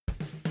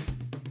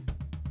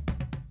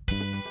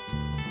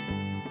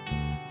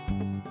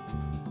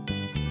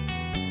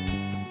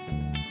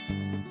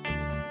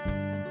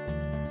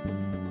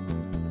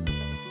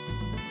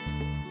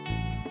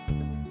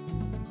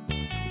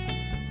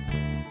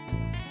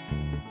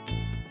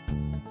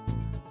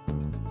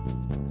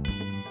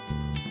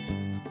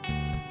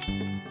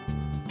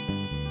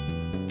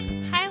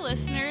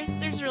listeners.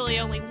 There's really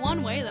only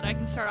one way that I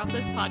can start off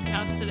this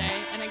podcast today,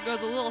 and it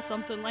goes a little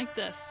something like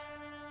this.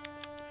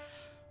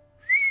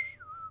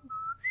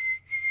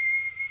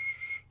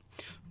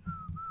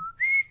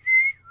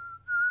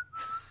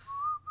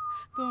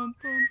 Boom,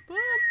 boom, boom,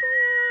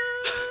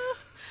 boom.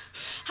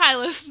 Hi,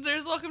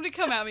 listeners. Welcome to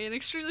Come At Me, an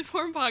extremely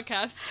boring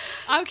podcast.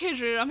 I'm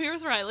Kindred. I'm here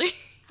with Riley.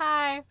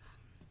 Hi.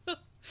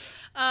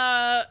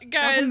 Guys.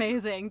 That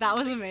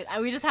was amazing.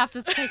 We just have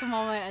to take a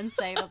moment and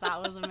say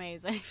that was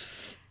amazing.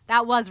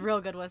 That was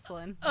real good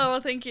whistling. Oh,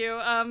 thank you.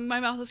 My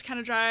mouth is kind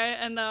of dry,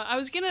 and I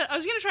was gonna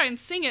try and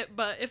sing it,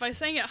 but if I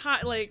sang it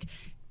high, like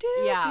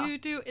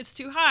do, it's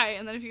too high,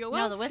 and then if you go low,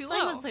 no, the it's whistling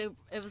too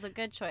low. was a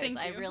good choice. Thank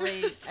I you.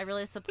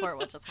 really support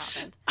what just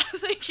happened.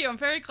 Thank you. I'm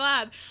very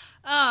glad.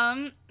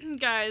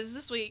 Guys,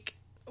 this week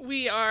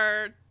we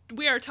are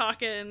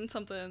talking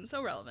something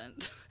so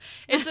relevant.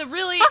 It's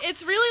really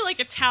like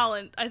a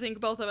talent I think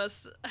both of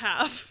us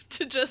have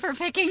to just for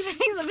picking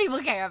things that people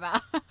care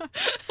about.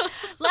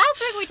 Last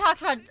week we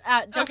talked about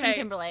Justin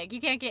Timberlake.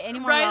 You can't get any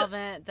more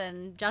relevant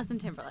than Justin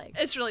Timberlake.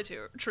 It's really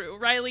true.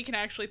 Riley can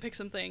actually pick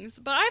some things,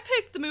 but I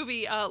picked the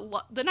movie, the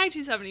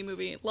 1970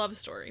 movie Love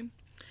Story,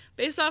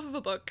 based off of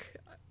a book.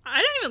 I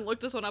didn't even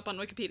look this one up on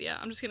Wikipedia.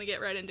 I'm just gonna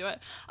get right into it.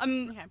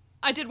 Okay.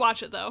 I did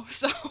watch it though,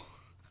 so.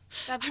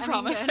 I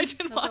promise I did watch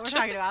it. That's what we're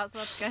talking about, so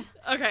that's good.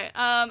 Okay,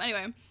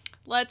 anyway,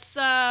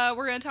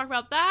 we're gonna talk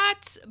about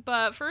that,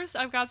 but first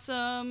I've got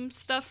some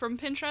stuff from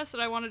Pinterest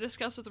that I want to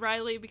discuss with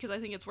Riley because I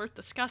think it's worth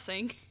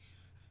discussing.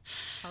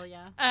 Hell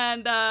yeah.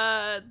 And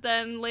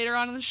then later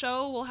on in the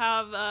show, we'll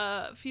have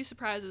a few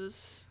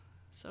surprises,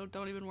 so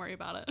don't even worry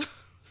about it.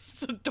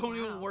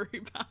 Even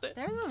worry about it.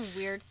 There's a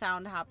weird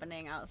sound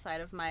happening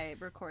outside of my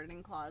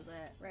recording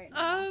closet right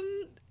now.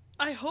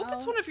 I hope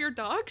it's one of your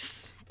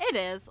dogs. It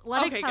is.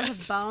 Lennox Okay, has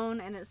good. a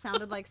bone, and it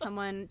sounded like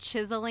someone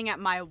chiseling at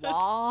my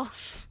wall.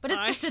 But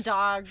it's just a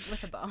dog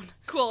with a bone.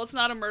 Cool. It's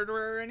not a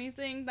murderer or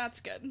anything. That's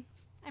good.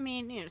 I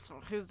mean,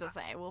 who's to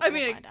say? We'll find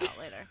out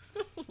later.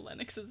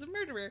 Lennox is a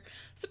murderer.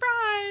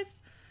 Surprise!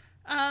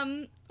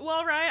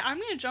 Well, Ryan, I'm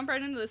going to jump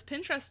right into this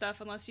Pinterest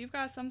stuff unless you've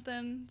got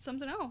something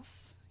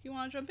else you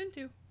want to jump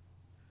into.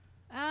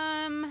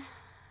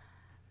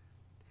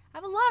 I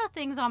have a lot of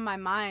things on my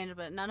mind,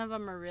 but none of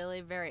them are really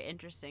very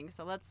interesting.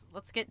 So let's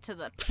get to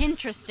the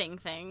Pinteresting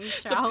things,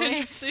 shall we?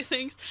 Pinteresting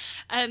things.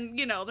 And,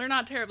 they're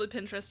not terribly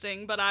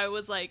Pinteresting, but I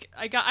was like,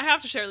 I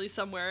have to share these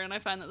somewhere, and I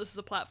find that this is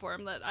a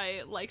platform that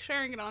I like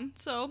sharing it on.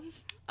 So,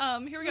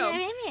 here we go.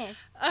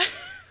 I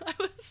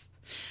was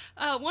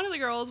one of the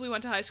girls we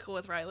went to high school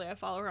with, Riley. I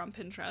follow her on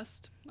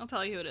Pinterest. I'll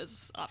tell you who it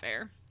is off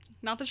air.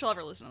 Not that she'll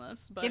ever listen to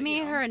this, but give me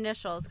her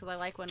initials, because I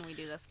like when we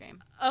do this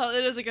game. Oh,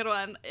 it is a good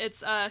one.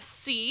 It's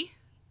C.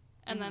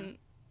 And then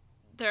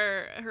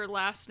her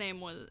last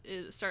name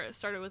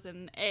started with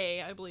an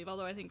A, I believe,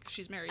 although I think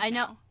she's married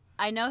now.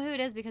 I know who it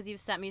is because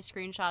you've sent me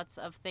screenshots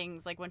of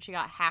things like when she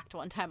got hacked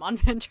one time on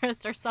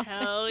Pinterest or something.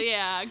 Hell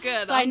yeah,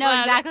 good. So I know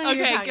exactly who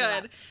you're talking about.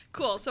 Okay, good.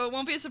 Cool. So it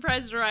won't be a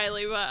surprise to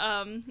Riley,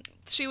 but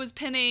she was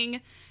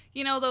pinning,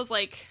 those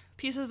like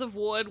pieces of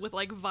wood with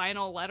like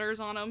vinyl letters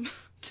on them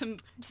to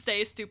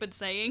stay stupid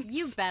sayings.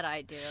 You bet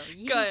I do.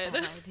 Good.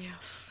 Bet I do.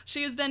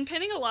 She has been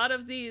pinning a lot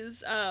of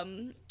these,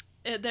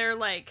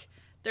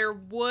 they're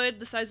wood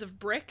the size of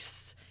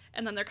bricks,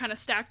 and then they're kind of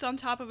stacked on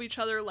top of each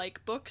other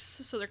like books,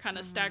 so they're kind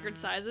of staggered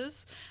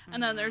sizes.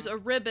 And then there's a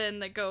ribbon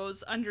that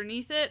goes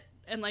underneath it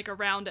and like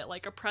around it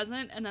like a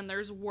present, and then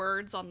there's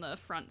words on the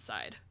front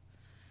side.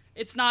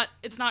 It's not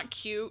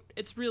cute.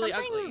 It's really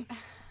ugly.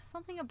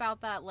 Something about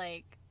that,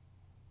 like,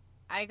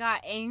 I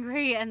got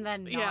angry and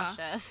then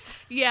nauseous.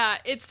 Yeah,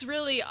 it's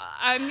really,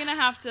 I'll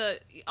have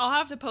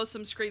to post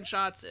some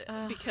screenshots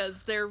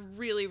because they're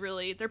really,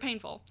 really, they're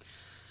painful.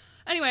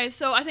 Anyway,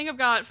 so I think I've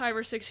got 5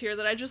 or 6 here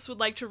that I just would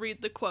like to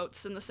read the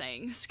quotes and the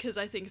sayings, because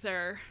I think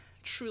they're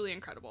truly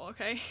incredible,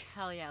 okay?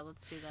 Hell yeah,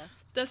 let's do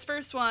this. This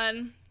first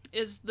one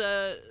is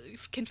the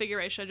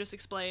configuration I just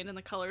explained, and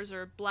the colors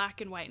are black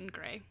and white and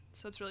gray,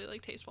 so it's really,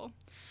 like, tasteful.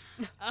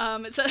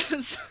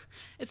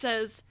 It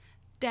says,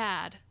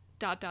 Dad, ...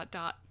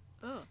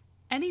 Oh.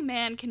 Any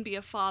man can be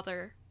a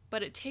father,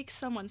 but it takes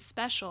someone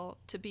special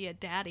to be a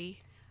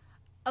daddy.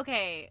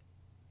 Okay.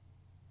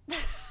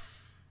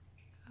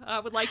 I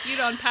would like you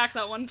to unpack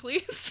that one,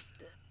 please.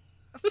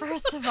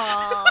 First of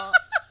all,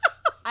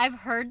 I've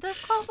heard this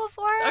quote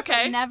before,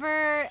 okay, but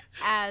never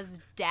as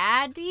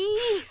daddy.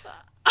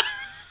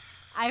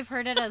 I've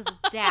heard it as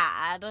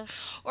dad.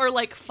 Or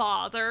like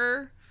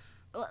father.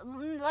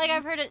 Like,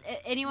 I've heard it,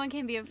 anyone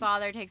can be a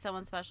father, it takes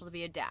someone special to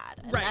be a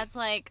dad. And that's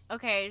like,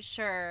 okay,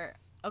 sure.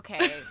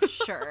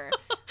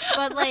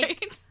 But like,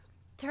 right?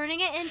 Turning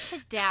it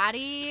into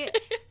daddy,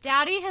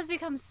 daddy has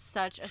become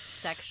such a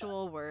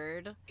sexual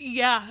word.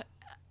 Yeah.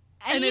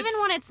 And even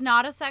when it's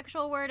not a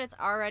sexual word, it's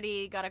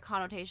already got a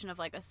connotation of,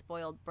 like, a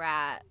spoiled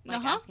brat,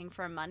 like, asking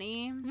for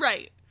money.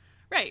 Right.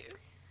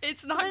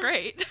 It's not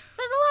great. There's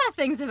a lot of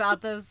things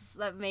about this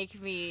that make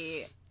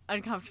me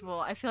uncomfortable.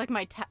 I feel like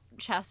my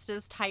chest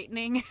is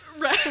tightening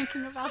right.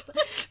 thinking about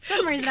this. For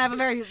some reason, I have a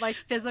very, like,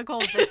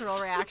 physical, visceral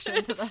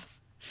reaction to this.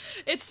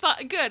 It's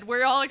fun. Good.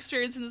 We're all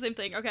experiencing the same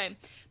thing. Okay.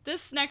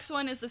 This next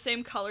one is the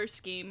same color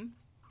scheme.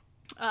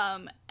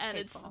 And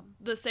Tasteful.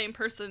 it's the same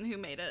person who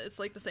made it. It's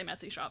like the same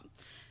Etsy shop.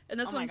 And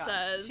this one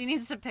says... She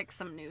needs to pick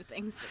some new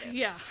things to do.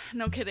 Yeah,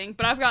 no kidding.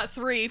 But I've got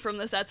 3 from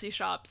this Etsy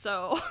shop,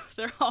 so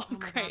they're all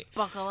great. God,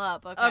 buckle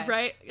up, okay.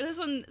 Right? This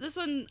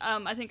one,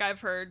 I think I've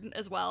heard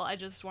as well. I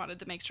just wanted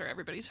to make sure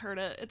everybody's heard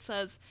it. It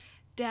says,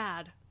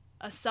 Dad,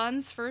 a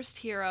son's first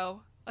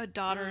hero, a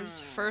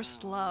daughter's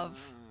first love.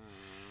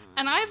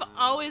 And I've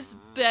always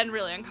been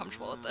really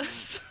uncomfortable with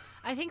this.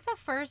 I think the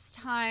first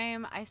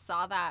time I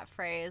saw that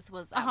phrase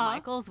was at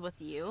Michael's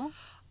with you.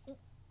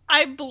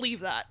 I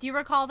believe that. Do you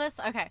recall this?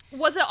 Okay.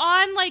 Was it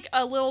on, like,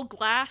 a little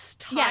glass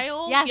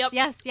tile?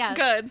 Yes.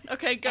 Good.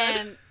 Okay, good.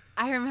 And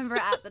I remember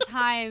at the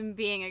time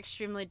being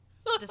extremely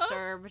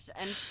disturbed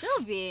and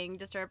still being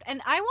disturbed.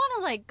 And I want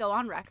to, like, go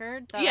on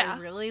record that I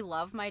really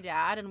love my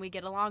dad and we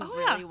get along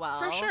really well.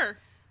 For sure.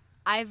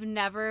 I've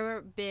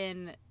never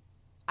been...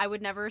 I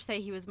would never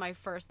say he was my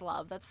first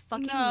love. That's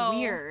fucking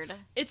weird.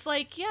 It's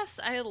like, yes,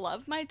 I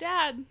love my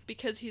dad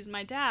because he's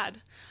my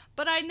dad.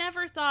 But I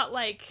never thought,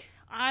 like...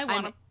 I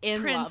want a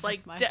prince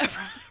like Dad,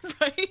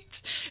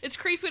 right? It's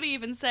creepy to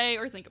even say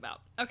or think about.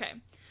 Okay,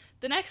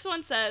 the next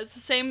one says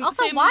same.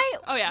 Also, same,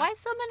 why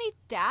so many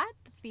dad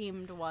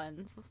themed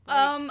ones?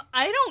 Like,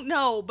 I don't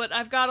know, but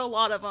I've got a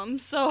lot of them.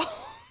 So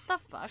the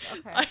fuck.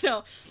 Okay, I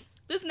know.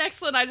 This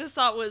next one I just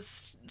thought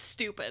was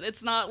stupid.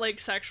 It's not like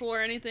sexual or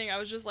anything. I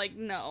was just like,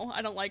 no,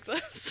 I don't like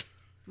this.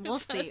 We'll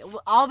see.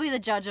 I'll be the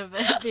judge of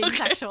it being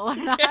sexual or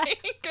not. Okay,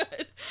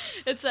 good.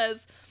 It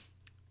says.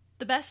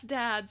 The best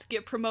dads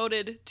get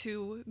promoted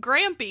to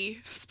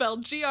Grampy,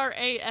 spelled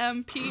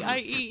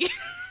Grampie.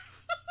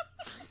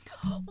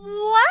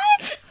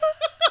 What?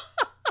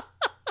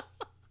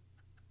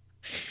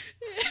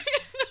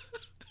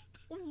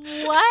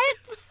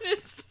 What?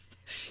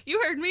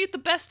 You heard me. The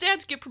best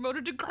dads get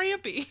promoted to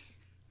Grampy.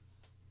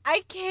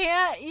 I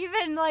can't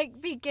even,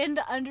 like, begin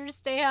to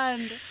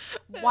understand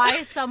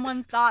why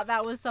someone thought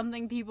that was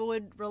something people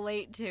would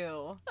relate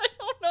to. I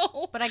don't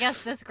know. But I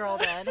guess this girl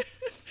did.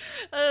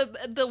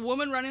 The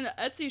woman running the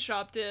Etsy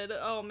shop did.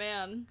 Oh,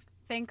 man.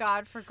 Thank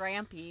God for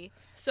Grampy.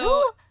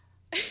 So,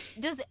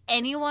 does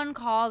anyone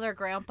call their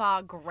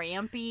grandpa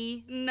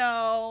Grampy?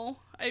 No,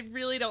 I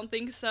really don't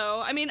think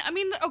so. I mean,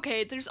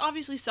 okay, there's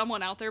obviously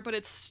someone out there, but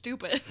it's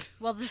stupid.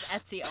 Well, this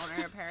Etsy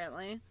owner,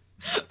 apparently.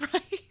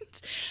 Right?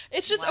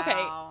 It's just,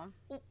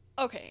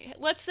 okay,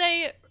 let's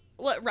say,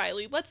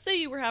 Riley, let's say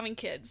you were having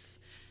kids,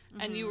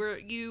 and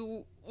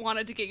you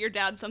wanted to get your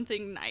dad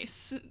something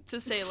nice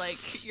to say,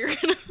 like,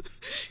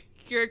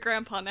 you're a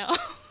grandpa now.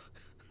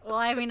 Well,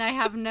 I mean, I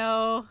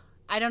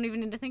don't even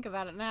need to think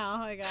about it now.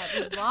 I got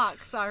these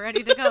blocks all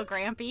ready to go,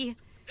 Grampy.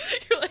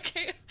 You're like,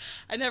 hey,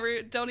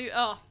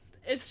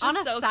 it's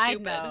just so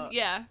stupid. Note,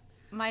 yeah.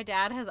 My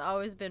dad has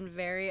always been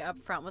very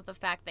upfront with the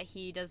fact that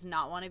he does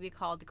not want to be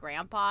called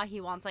grandpa. He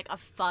wants, like, a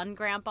fun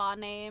grandpa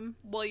name.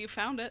 Well, you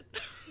found it.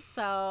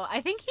 So I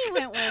think he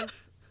went with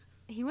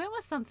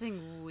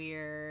something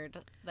weird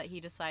that he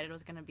decided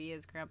was going to be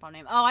his grandpa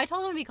name. Oh, I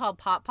told him to be called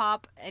Pop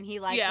Pop, and he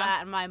liked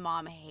that, and my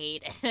mom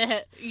hated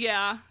it.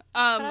 Yeah. But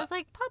I was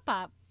like, Pop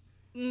Pop.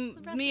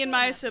 Me and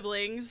my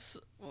siblings,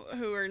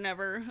 who are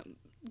never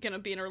going to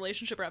be in a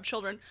relationship or have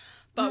children,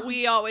 but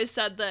we always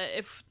said that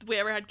if we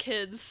ever had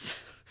kids...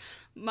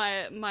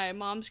 My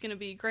mom's gonna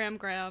be Gram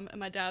and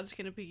my dad's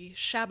gonna be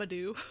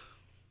Shabadoo.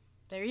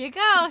 There you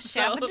go,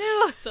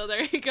 Shabadoo. So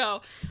there you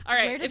go. All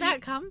right. Where did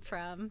that come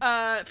from?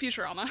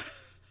 Futurama.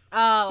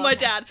 Oh,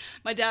 okay.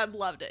 My dad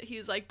loved it.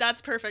 He's like,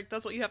 that's perfect.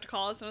 That's what you have to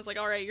call us. And I was like,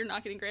 all right, you're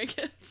not getting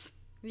grandkids.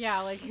 Yeah,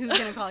 like who's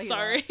gonna call you?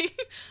 Sorry.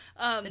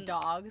 The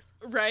dogs.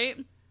 Right.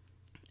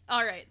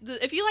 All right.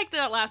 If you like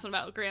that last one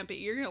about Grampy,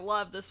 you're gonna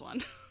love this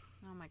one.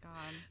 Oh my god.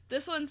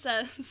 This one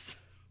says.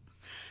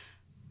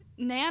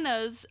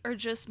 Nanas are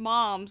just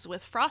moms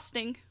with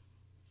frosting.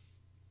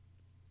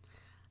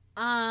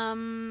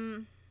 I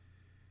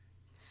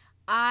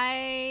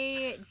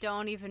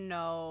don't even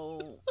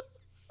know,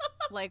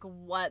 like,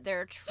 what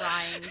they're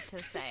trying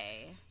to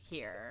say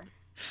here.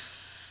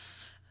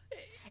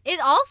 It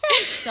all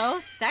sounds so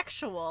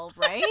sexual,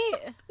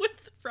 right?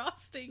 With the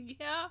frosting,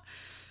 yeah.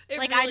 It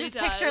like, really I just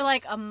does. picture,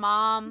 like, a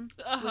mom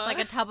with, like,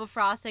 a tub of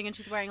frosting, and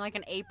she's wearing, like,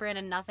 an apron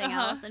and nothing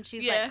else, and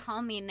she's like,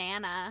 call me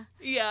Nana.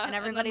 Yeah, and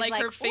everybody's and then,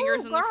 like, her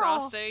fingers in the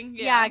frosting.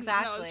 Yeah,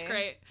 exactly. No, it's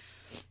great.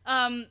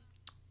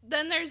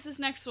 Then there's this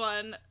next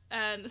one,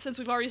 and since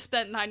we've already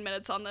spent 9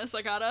 minutes on this,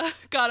 I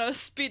gotta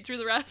speed through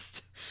the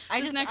rest.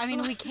 We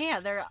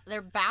can't.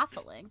 They're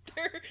baffling.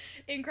 They're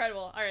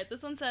incredible. All right,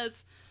 this one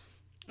says,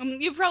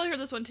 you've probably heard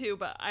this one too,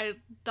 but I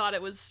thought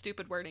it was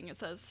stupid wording. It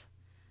says,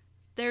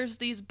 there's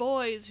these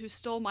boys who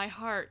stole my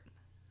heart.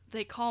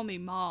 They call me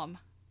Mom.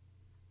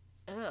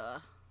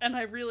 Ugh. And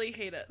I really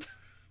hate it.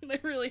 I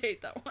really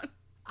hate that one.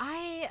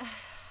 I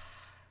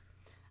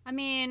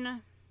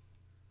mean,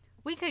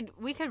 we could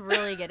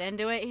really get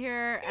into it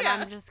here, and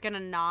I'm just gonna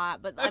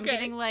not. But I'm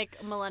getting,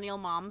 like, millennial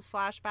moms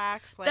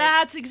flashbacks. Like,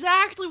 that's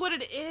exactly what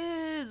it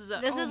is.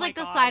 This is like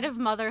the side of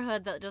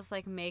motherhood that just,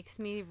 like, makes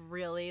me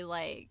really,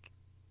 like,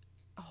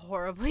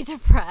 horribly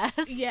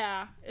depressed.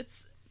 Yeah,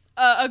 it's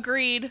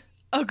agreed.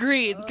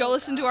 Agreed. Oh, Go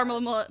listen to our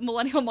God.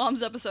 Millennial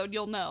Moms episode.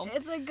 You'll know.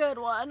 It's a good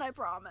one, I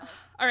promise.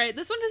 All right,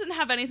 this one doesn't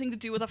have anything to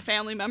do with a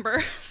family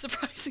member,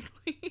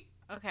 surprisingly.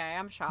 Okay,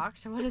 I'm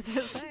shocked. What does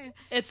it say?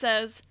 It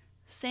says,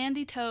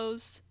 sandy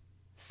toes,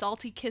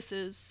 salty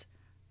kisses,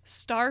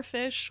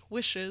 starfish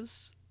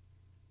wishes.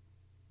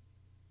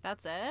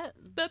 That's it?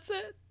 That's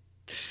it.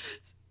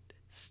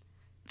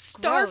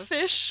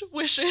 Starfish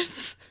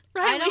wishes.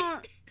 Riley. I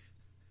don't...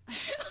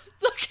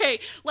 Okay,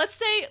 let's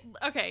say,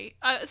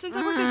 since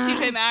I worked at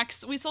TJ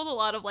Maxx, we sold a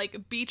lot of,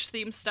 like,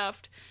 beach-themed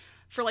stuff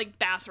for, like,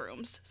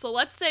 bathrooms. So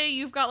let's say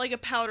you've got, like, a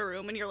powder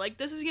room, and you're like,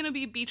 this is gonna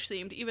be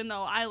beach-themed, even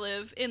though I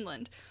live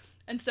inland.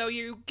 And so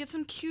you get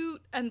some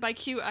cute, and by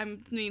cute, I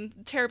mean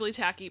terribly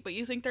tacky, but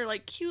you think they're,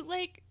 like, cute,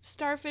 like,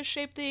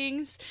 starfish-shaped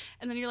things,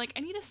 and then you're like,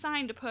 I need a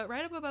sign to put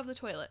right up above the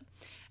toilet.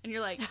 And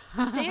you're like,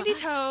 sandy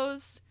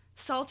toes,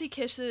 salty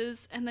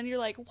kisses, and then you're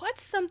like,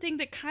 what's something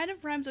that kind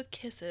of rhymes with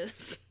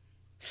kisses?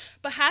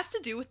 But has to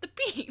do with the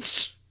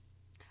beach.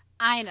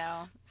 I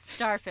know.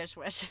 Starfish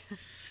wishes.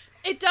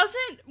 It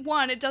doesn't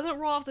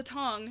roll off the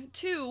tongue.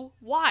 2,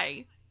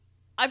 why?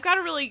 I've got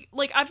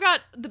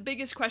the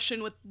biggest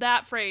question with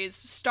that phrase,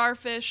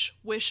 starfish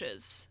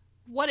wishes.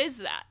 What is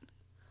that?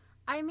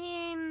 I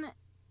mean,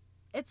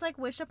 it's like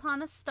wish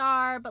upon a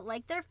star, but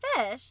like they're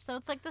fish, so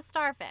it's like the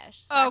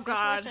starfish. Oh,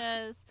 God.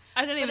 Wishes.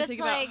 I didn't even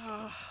think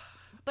about...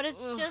 But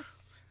it's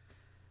just...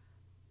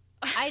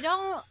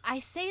 I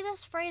say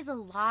this phrase a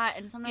lot,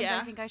 and sometimes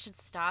I think I should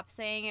stop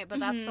saying it, but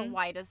that's the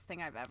whitest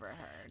thing I've ever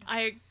heard.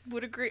 I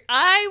would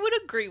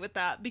agree with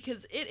that,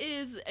 because it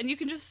is, and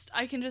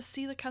I can just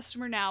see the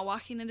customer now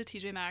walking into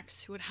TJ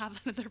Maxx who would have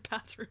that in their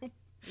bathroom.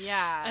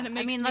 Yeah. And it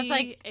makes me that's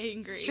like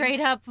angry. Straight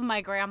up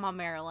my grandma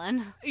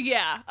Marilyn.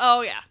 Yeah.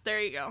 Oh, yeah.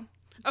 There you go.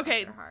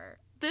 Okay.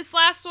 This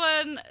last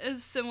one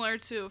is similar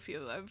to a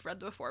few I've read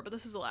before, but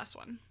this is the last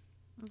one.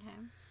 Okay.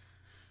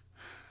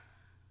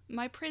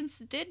 My prince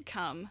did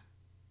come.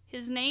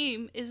 His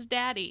name is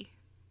Daddy.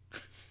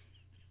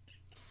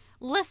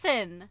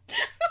 Listen.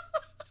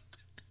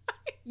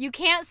 You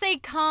can't say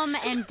come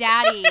and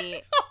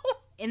daddy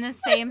in the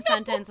same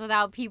sentence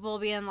without people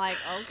being like,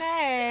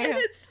 okay. And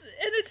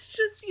it's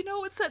just,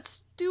 it's that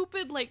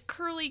stupid, like,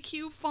 curly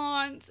Q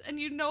font, and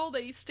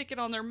they stick it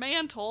on their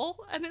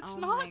mantle, and it's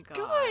not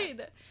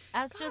good.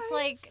 That's just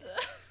like...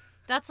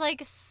 That's,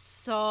 like,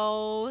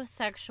 so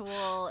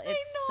sexual.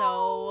 It's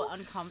so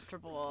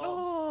uncomfortable.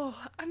 Oh,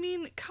 I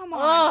mean, come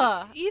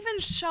on. Even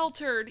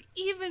sheltered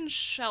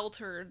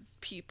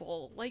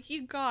people, like,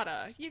 you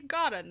gotta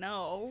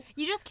know.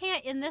 You just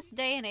can't, in this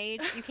day and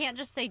age, you can't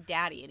just say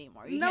daddy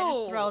anymore. You can't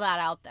just throw that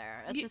out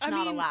there. It's just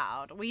not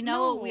allowed. We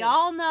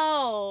all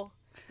know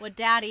what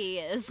daddy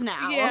is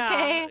now,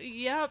 okay?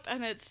 Yep,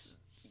 and it's,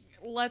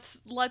 let's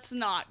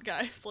not,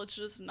 guys. Let's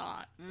just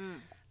not.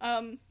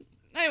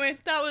 Anyway,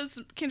 that was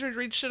Kindred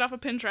Read shit off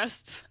of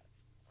Pinterest.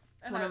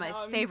 And one of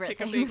my favorite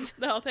things.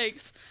 No,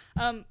 thanks.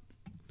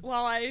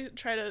 While I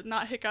try to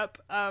not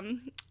hiccup,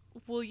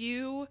 will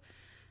you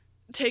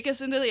take us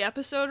into the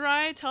episode,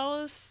 Rye? Tell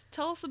us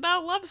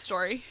about Love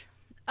Story.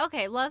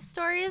 Okay, Love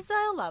Story is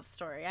a love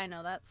story. I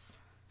know that's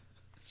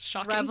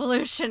shocking.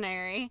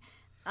 Revolutionary.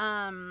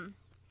 The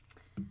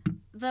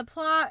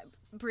plot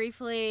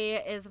briefly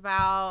is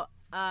about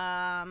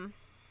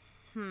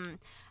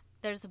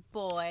there's a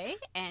boy,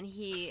 and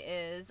he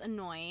is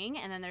annoying,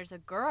 and then there's a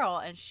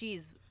girl, and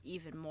she's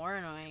even more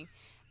annoying.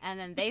 And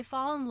then they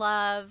fall in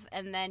love,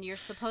 and then you're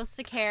supposed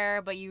to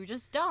care, but you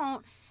just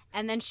don't.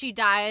 And then she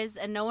dies,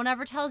 and no one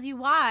ever tells you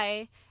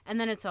why,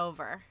 and then it's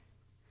over.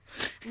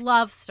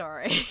 Love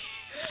story.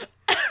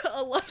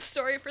 A love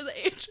story for the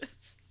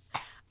ages.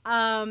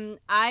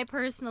 I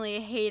personally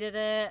hated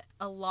it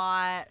a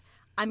lot.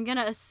 I'm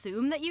gonna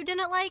assume that you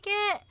didn't like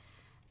it.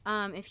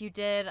 If you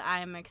did,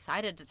 I'm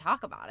excited to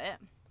talk about it.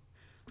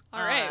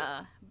 All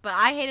right. But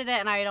I hated it,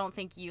 and I don't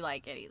think you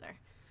like it either.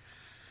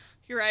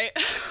 You're right.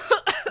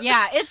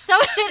 Yeah, it's so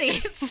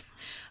shitty.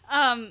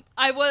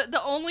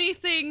 The only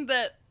thing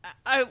that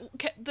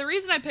the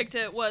reason I picked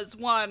it was,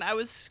 one, I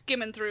was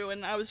skimming through,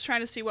 and I was trying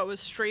to see what was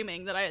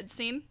streaming that I had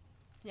seen.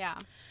 Yeah.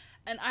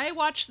 And I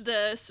watched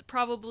this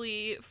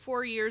probably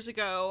 4 years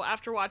ago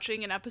after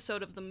watching an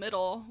episode of The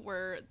Middle,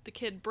 where the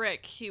kid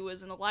Brick, he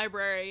was in the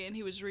library, and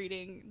he was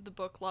reading the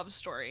book Love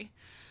Story.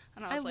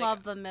 And I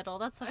love The Middle.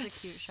 That's such a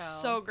cute show.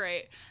 So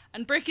great.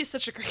 And Brick is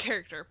such a great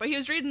character. But he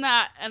was reading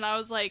that, and I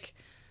was like,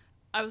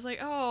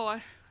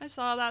 oh, I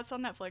saw that's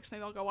on Netflix.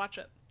 Maybe I'll go watch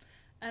it.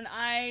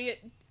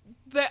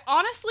 But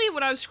honestly,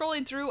 when I was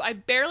scrolling through, I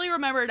barely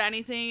remembered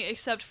anything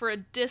except for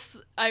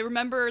I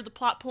remember the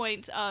plot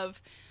point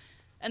of,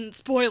 and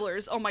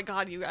spoilers, oh my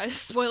god, you guys,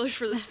 spoilers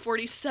for this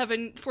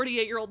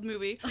 48-year-old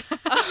movie.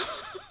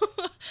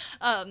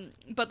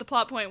 But the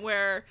plot point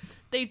where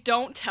they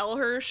don't tell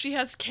her she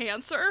has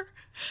cancer.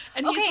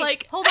 And he's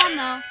like... hold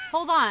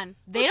on.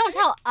 They don't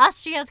tell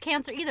us she has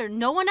cancer either.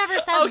 No one ever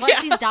says what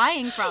she's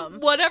dying from.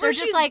 They're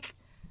just like,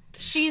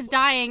 she's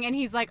dying, and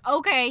he's like,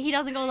 okay. He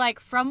doesn't go like,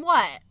 from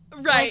what?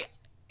 Right.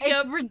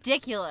 It's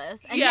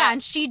ridiculous. And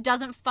and she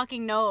doesn't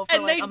fucking know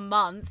for a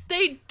month.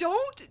 They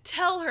don't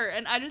tell her,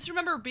 and I just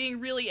remember being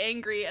really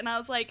angry, and I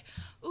was like,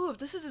 ooh, if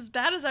this is as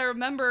bad as I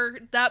remember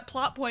that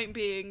plot point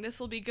being, this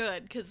will be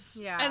good,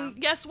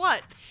 and guess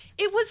what?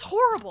 It was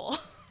horrible.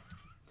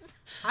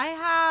 I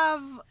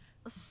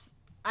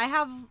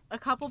have a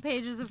couple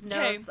pages of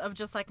notes of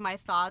just, like, my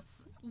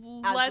thoughts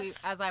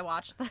as I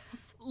watch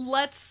this.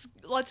 Let's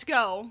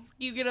go.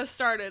 You get us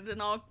started,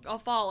 and I'll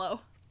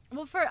follow.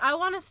 Well, I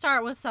want to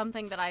start with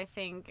something that I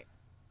think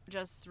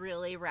just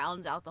really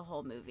rounds out the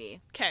whole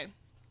movie. Okay.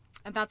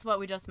 And that's what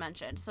we just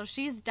mentioned. So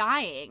she's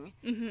dying,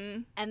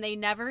 and they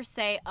never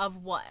say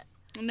of what.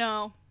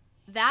 No.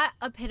 That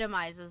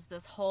epitomizes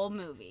this whole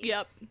movie.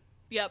 Yep.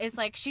 It's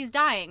like, she's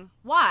dying.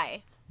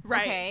 Why?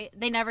 Right. Okay,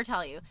 they never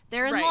tell you.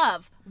 They're in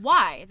love.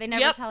 Why? They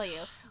never tell you.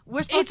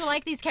 We're supposed to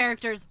like these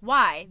characters.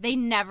 Why? They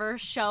never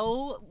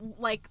show,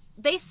 like,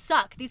 they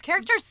suck. These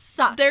characters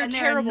suck. They're and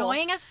terrible. They're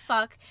annoying as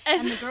fuck.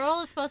 And the girl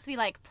is supposed to be,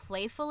 like,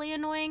 playfully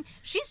annoying.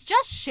 She's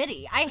just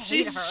shitty. I hate her.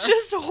 She's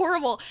just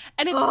horrible.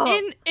 And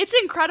it's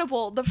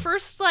incredible. The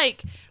first,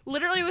 like,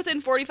 literally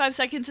within 45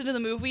 seconds into the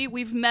movie,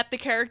 we've met the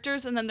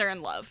characters and then they're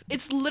in love.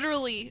 It's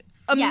literally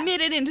a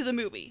minute into the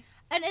movie.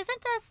 And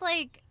isn't this,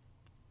 like,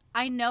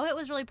 I know it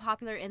was really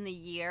popular in the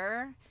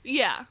year.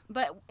 Yeah.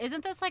 But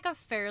isn't this, like, a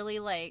fairly,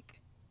 like,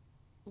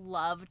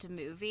 loved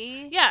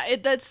movie? Yeah,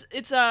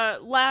 it's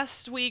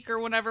last week or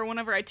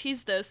whenever I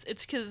teased this,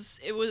 it's because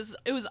it was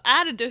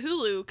added to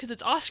Hulu because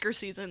it's Oscar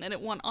season and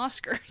it won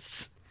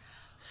Oscars.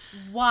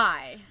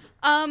 Why?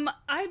 I'm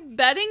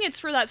betting it's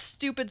for that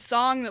stupid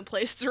song that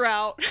plays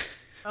throughout.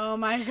 Oh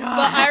my god.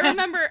 But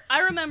I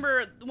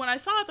remember when I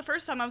saw it the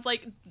first time, I was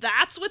like,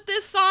 that's what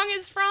this song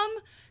is from?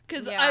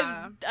 Because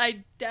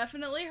I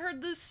definitely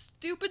heard this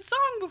stupid song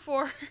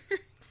before.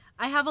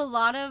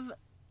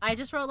 I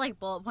just wrote, like,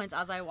 bullet points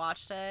as I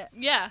watched it.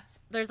 Yeah.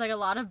 There's, like, a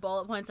lot of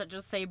bullet points that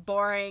just say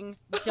boring,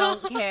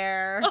 don't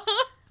care,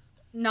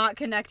 not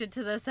connected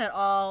to this at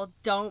all,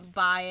 don't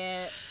buy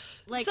it.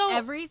 Like,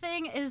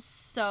 everything is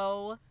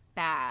so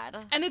bad.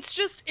 And it's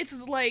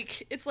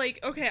like,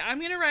 okay, I'm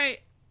going to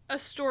write a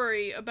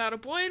story about a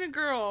boy and a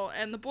girl,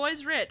 and the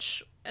boy's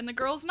rich, and the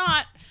girl's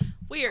not.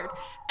 Weird.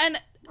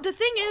 And the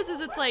thing is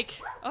it's like,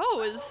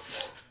 oh,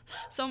 is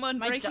someone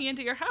breaking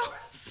into your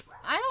house?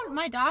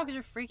 My dogs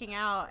are freaking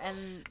out,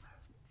 and,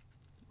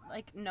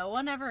 like, no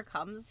one ever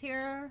comes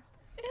here.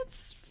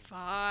 It's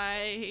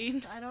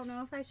fine. I don't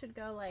know if I should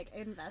go, like,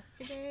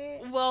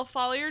 investigate. Well,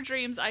 follow your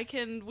dreams.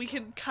 We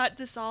can cut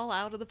this all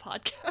out of the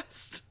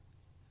podcast.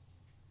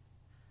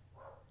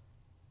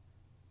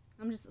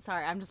 I'm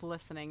just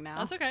listening now.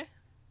 That's okay.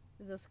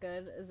 Is this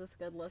good? Is this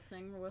good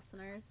listening for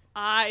listeners?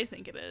 I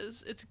think it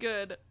is. It's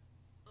good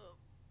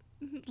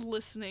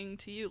listening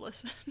to you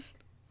listen.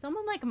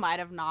 Someone, like, might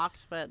have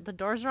knocked, but the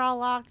doors are all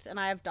locked, and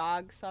I have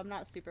dogs, so I'm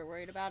not super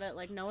worried about it.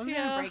 Like, no one's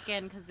gonna break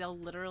in, because they'll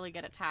literally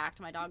get attacked.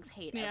 My dogs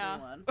hate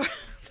everyone.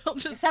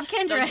 Except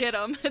Kindred. They'll get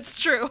them. It's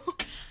true.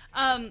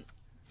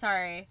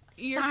 Sorry.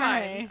 You're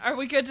fine. Are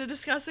we good to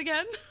discuss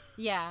again?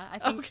 Yeah,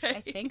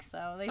 I think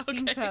so. They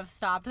seem to have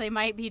stopped. They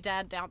might be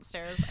dead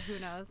downstairs. Who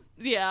knows?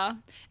 Yeah.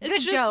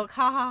 Good joke.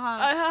 Ha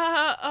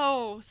ha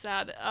ha.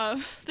 Sad.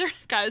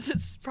 Guys,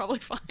 it's probably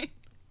fine.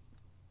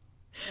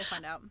 We'll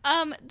find out.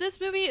 This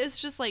movie is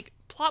just, like,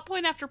 plot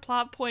point after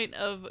plot point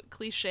of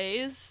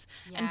cliches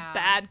and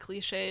bad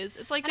cliches.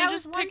 It's like they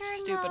just picked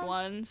stupid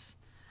ones.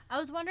 I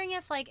was wondering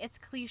if, like, it's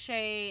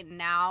cliche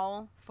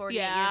now, 48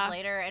 years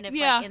later, and if,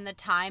 like, in the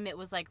time it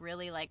was, like,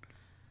 really, like,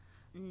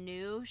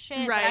 new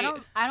shit. Right.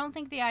 But I don't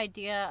think the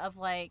idea of,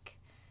 like,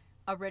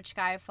 a rich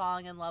guy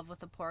falling in love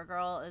with a poor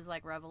girl is,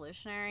 like,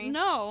 revolutionary.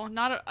 No,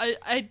 not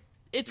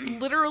it's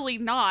literally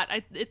not.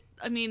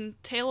 I mean,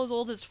 tale as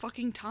old as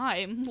fucking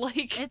time.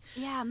 Like, it's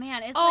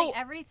like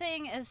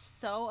everything is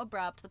so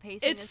abrupt. The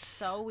pacing is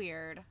so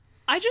weird.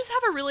 I just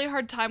have a really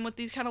hard time with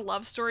these kind of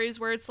love stories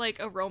where it's like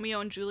a Romeo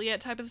and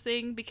Juliet type of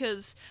thing,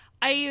 because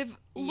I've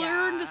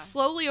learned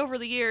slowly over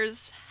the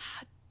years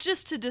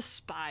just to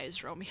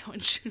despise Romeo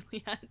and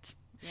Juliet.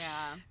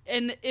 Yeah.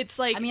 And it's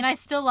like, I mean, I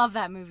still love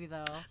that movie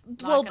though.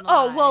 Well,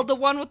 the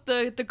one with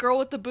the girl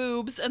with the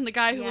boobs and the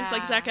guy who looks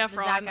like Zac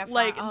Efron.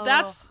 Like,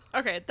 that's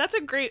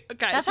a great,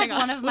 guys, that's like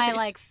one of my,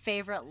 like,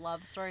 favorite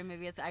love story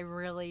movies. I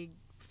really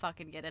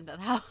fucking get into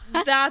that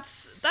one.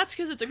 That's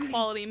because it's a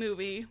quality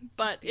movie,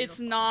 but it's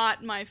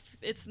not my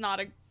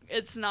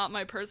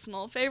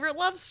personal favorite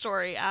love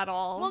story at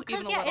all. Well,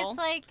 because it's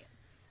like,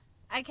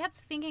 I kept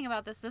thinking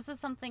about this. This is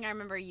something I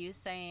remember you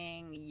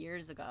saying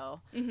years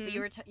ago. Mm-hmm. But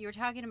you were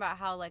talking about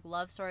how, like,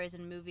 love stories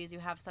in movies, you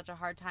have such a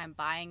hard time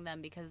buying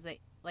them because they,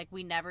 like,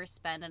 we never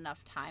spend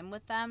enough time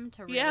with them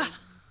to really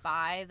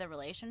buy the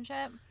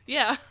relationship.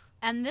 Yeah.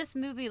 And this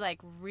movie, like,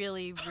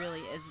 really, really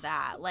is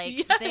that.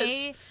 Like,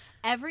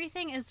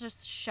 everything is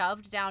just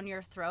shoved down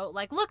your throat.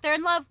 Like, look, they're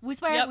in love. We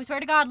swear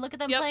to God. Look at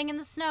them playing in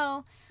the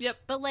snow. Yep.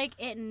 But, like,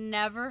 it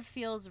never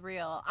feels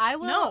real. I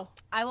will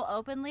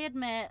openly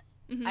admit,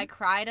 Mm-hmm. I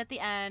cried at the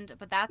end,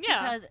 but that's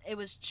because it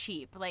was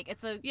cheap. Like,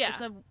 it's a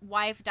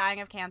wife dying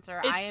of cancer.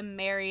 I am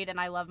married and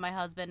I love my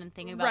husband, and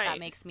thinking about that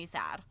makes me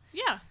sad.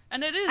 Yeah,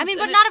 and it is. I mean,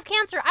 but not of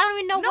cancer. I don't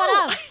even know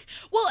what of.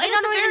 Well, they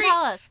don't even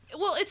tell us.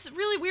 Well, it's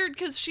really weird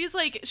because she's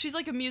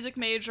like a music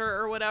major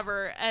or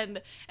whatever,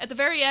 and at the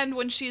very end,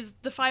 when she's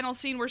the final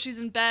scene where she's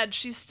in bed,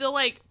 she's still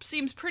like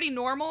seems pretty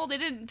normal. They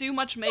didn't do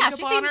much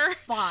makeup on her.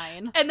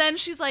 Fine. And then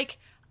she's like,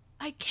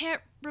 I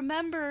can't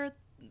remember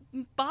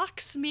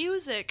Bach's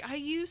music. I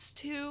used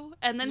to,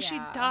 and then she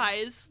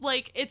dies.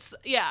 Like, it's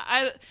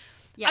I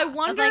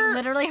wonder. That's like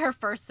literally her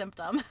first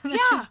symptom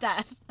that she's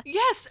dead.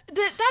 Yes,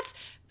 that's.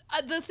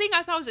 The thing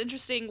I thought was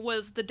interesting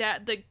was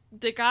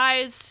the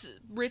guy's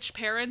rich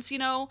parents. You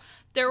know,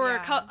 there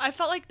were. I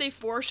felt like they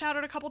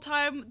foreshadowed a couple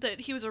times that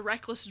he was a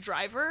reckless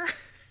driver,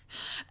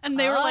 and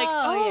they were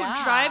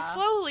like, drive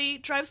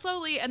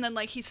slowly, and then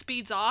like he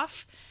speeds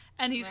off,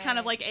 and he's kind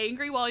of like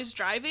angry while he's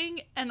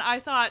driving. And I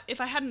thought if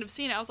I hadn't have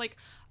seen it, I was like,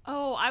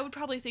 oh, I would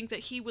probably think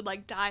that he would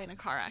like die in a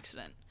car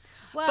accident.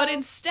 Well, but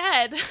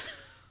instead,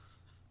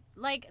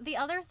 like the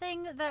other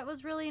thing that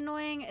was really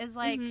annoying is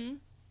like. Mm-hmm.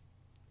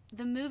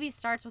 The movie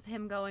starts with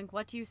him going,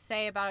 what do you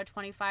say about a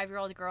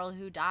 25-year-old girl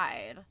who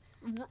died?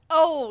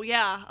 Oh,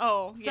 yeah.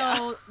 Oh, yeah.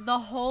 So the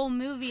whole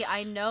movie,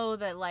 I know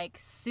that, like,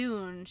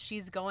 soon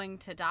she's going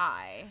to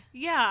die.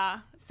 Yeah.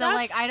 So,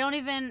 like, I don't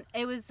even,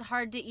 it was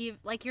hard to even,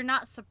 like, you're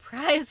not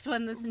surprised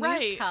when this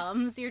news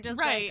comes. You're just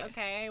like,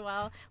 okay,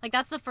 well, like,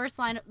 that's the first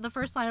line of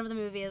the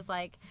movie is,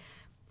 like,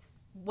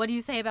 what do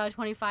you say about a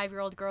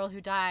 25-year-old girl who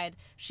died?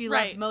 She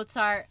loved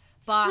Mozart,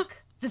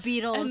 Bach, the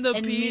Beatles,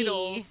 and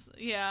Beatles.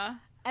 Me. Yeah.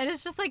 And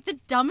it's just, like, the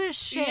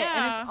dumbest shit. Yeah.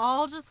 And it's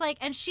all just, like...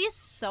 And she's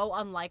so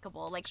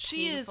unlikable. Like,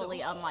 painfully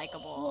unlikable.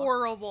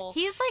 Horrible.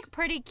 He's, like,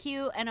 pretty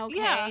cute and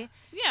okay.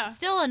 Yeah.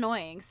 Still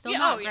annoying. Still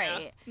not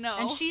great. Yeah. No.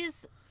 And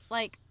she's,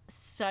 like,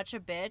 such a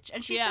bitch.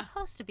 And she's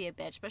supposed to be a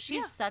bitch. But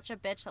she's such a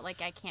bitch that,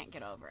 like, I can't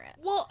get over it.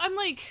 Well, I'm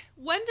like...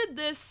 When did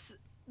this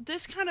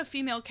kind of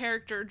female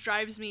character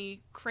drives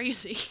me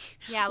crazy?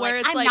 Yeah,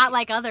 where like, I'm not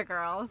like other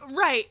girls.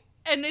 Right.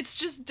 And it's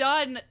just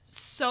done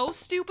so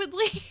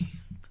stupidly.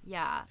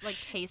 Yeah, like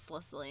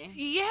tastelessly.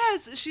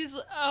 Yes,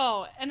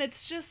 and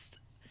it's just,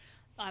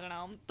 I don't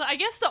know. But I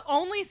guess the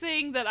only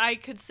thing that I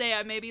could say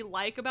I maybe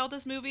like about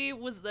this movie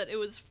was that it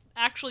was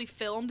actually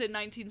filmed in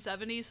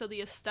 1970, so the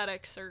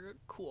aesthetics are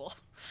cool.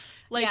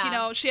 Like, you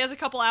know, she has a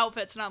couple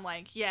outfits, and I'm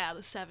like, yeah,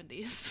 the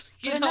 70s.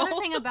 But another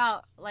thing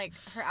about, like,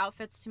 her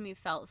outfits to me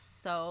felt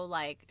so,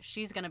 like,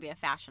 she's gonna be a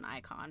fashion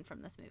icon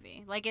from this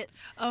movie. Like, it...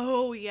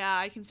 Oh, yeah,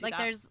 I can see like,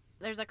 that. Like,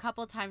 there's a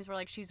couple times where,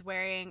 like, she's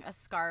wearing a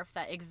scarf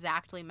that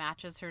exactly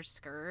matches her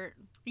skirt.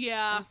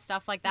 Yeah. And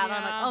stuff like that. Yeah.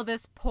 And I'm like, oh,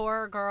 this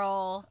poor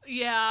girl.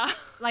 Yeah.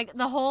 Like,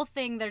 the whole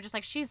thing, they're just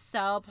like, she's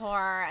so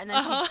poor. And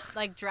then she,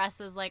 like,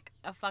 dresses like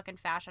a fucking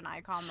fashion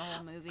icon the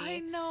whole movie.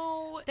 I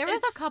know. There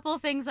was a couple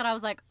things that I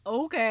was like,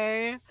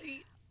 okay.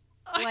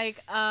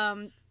 Like,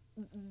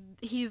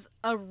 he's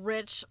a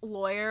rich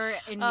lawyer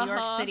in New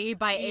York City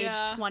by age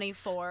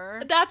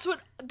 24.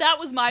 That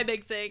was my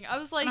big thing. I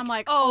was like, and I'm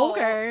like, oh,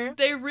 okay.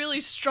 They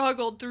really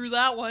struggled through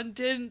that one,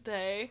 didn't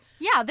they?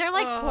 Yeah, they're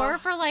like poor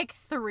for like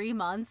 3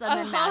 months, and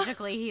then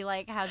magically he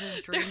like has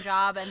his dream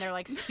job, and they're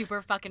like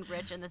super fucking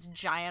rich in this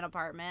giant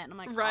apartment. And I'm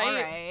like, all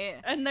right.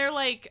 And they're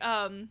like,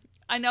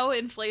 I know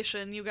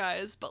inflation, you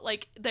guys, but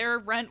like their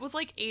rent was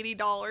like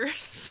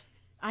 $80.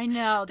 I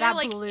know, that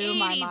like blew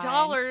my mind.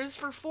 $80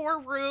 for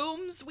 4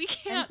 rooms. We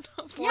can't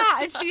afford that.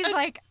 And she's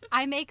like,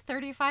 I make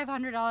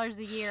 $3,500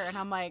 a year, and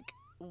I'm like,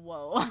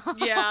 whoa.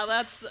 Yeah,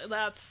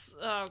 that's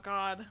oh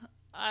god,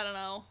 I don't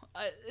know.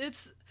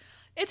 It's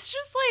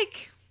just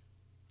like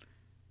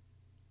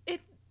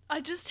I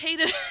just hate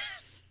it.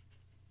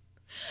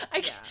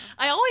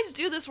 I always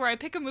do this where I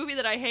pick a movie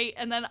that I hate,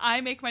 and then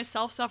I make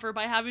myself suffer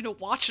by having to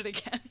watch it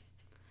again.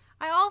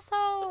 I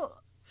also,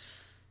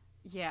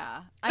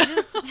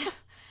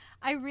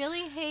 I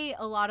really hate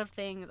a lot of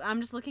things. I'm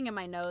just looking at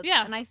my notes.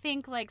 Yeah. And I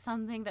think, like,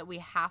 something that we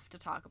have to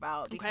talk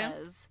about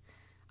because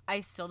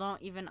I still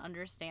don't even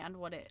understand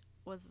what it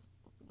was,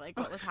 like,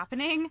 what was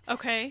happening.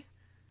 Okay.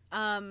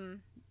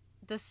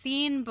 The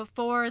scene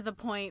before the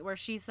point where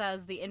she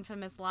says the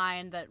infamous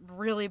line that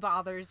really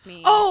bothers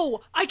me.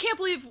 Oh! I can't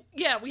believe...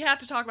 Yeah, we have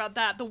to talk about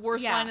that. The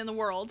worst line in the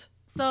world.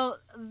 So,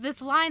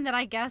 this line that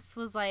I guess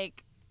was,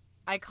 like,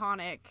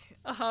 iconic...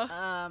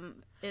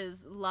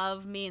 is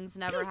love means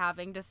never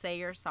having to say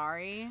you're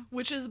sorry.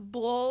 Which is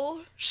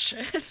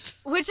bullshit.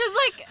 Which is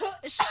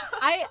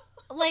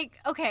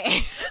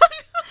okay.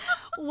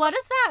 What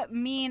does that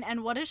mean,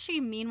 and what does she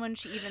mean when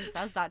she even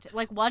says that?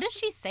 Like, what is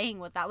she saying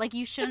with that? Like,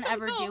 you shouldn't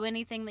ever do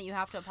anything that you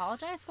have to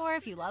apologize for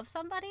if you love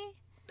somebody?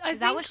 Is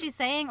that what she's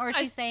saying? Or is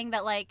she saying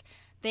that, like,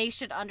 they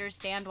should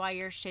understand why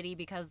you're shitty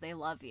because they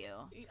love you?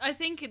 I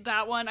think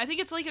that one. I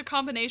think it's, like, a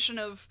combination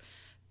of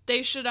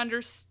they should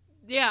understand.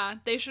 Yeah,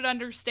 they should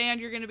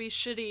understand you're gonna be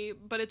shitty,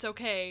 but it's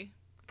okay.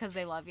 Because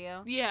they love you?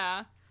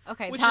 Yeah.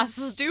 Okay, which that's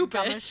is stupid.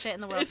 The dumbest shit in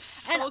the world. It's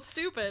so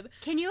stupid.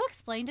 Can you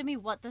explain to me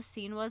what the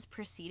scene was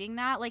preceding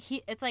that? Like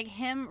it's like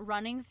him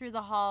running through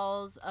the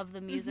halls of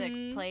the music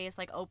place,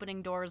 like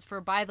opening doors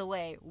for, by the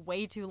way,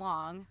 way too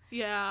long.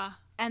 Yeah.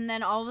 And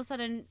then all of a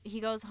sudden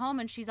he goes home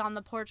and she's on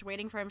the porch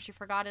waiting for him. She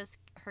forgot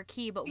her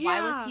key, but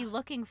why was he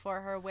looking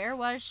for her? Where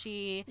was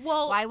she?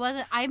 Well, why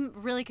wasn't? I'm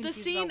really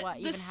confused about what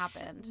even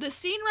happened. The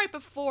scene right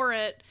before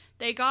it,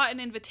 they got an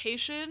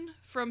invitation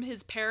from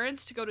his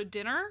parents to go to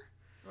dinner.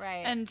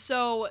 Right. And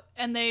so,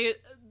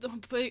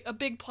 a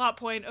big plot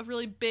point, a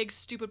really big,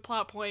 stupid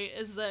plot point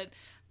is that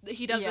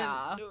he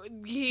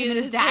doesn't, he and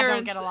his dad parents,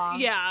 don't get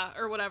along. Yeah,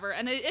 or whatever.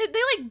 And they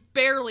like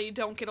barely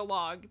don't get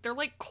along. They're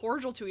like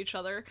cordial to each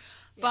other.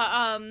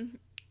 Yeah.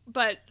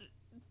 But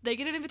they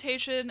get an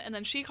invitation and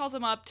then she calls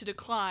him up to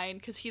decline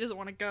because he doesn't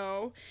want to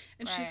go.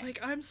 And she's like,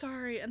 I'm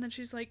sorry. And then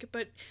she's like,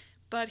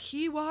 but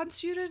he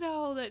wants you to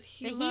know that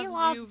he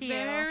loves you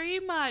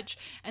very much.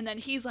 And then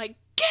he's like,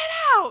 get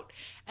out!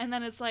 And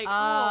then it's like,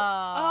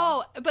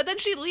 oh. But then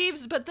she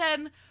leaves, but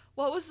then,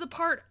 what was the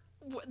part?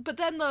 But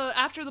then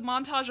after the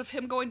montage of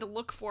him going to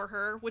look for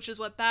her, which is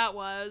what that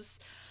was,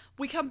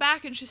 we come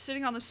back and she's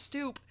sitting on the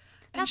stoop.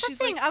 And that's the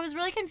thing. like, I was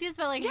really confused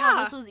about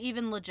how this was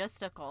even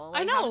logistical.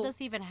 Like, I know. How did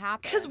this even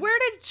happen? Because where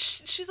did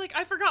she's like,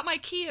 I forgot my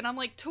key, and I'm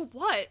like, to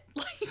what?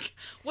 Like,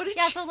 what did?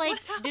 So like,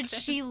 did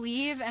she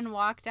leave and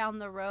walk down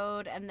the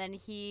road, and then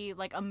he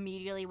like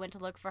immediately went to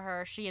look for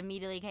her? She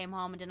immediately came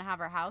home and didn't have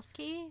her house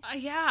key.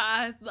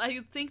 Yeah,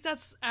 I think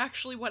that's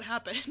actually what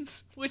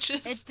happened. Which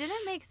is it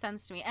didn't make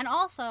sense to me, and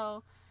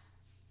also.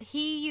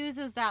 He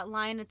uses that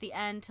line at the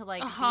end to,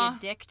 like, be a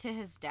dick to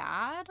his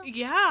dad.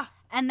 Yeah.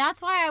 And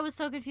that's why I was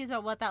so confused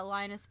about what that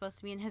line is supposed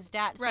to mean. His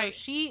dad... Right.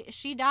 So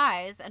she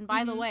dies, and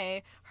by the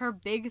way, her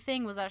big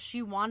thing was that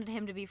she wanted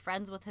him to be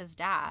friends with his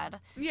dad.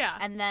 Yeah.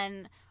 And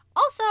then...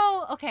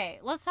 Also, okay,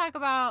 let's talk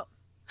about...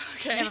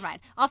 Okay. Never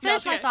mind. I'll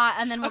finish my thought,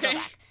 and then we'll go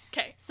back.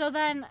 Okay. So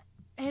then...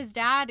 His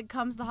dad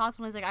comes to the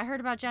hospital and he's like, I heard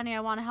about Jenny,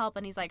 I want to help.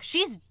 And he's like,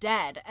 she's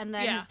dead. And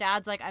then his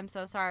dad's like, I'm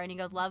so sorry. And he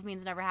goes, love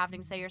means never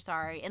having to say you're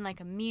sorry in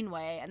like a mean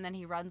way. And then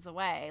he runs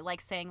away, like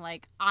saying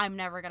like, I'm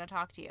never going to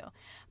talk to you.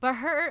 But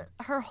her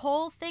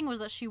whole thing was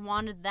that she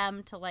wanted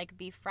them to like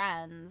be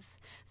friends.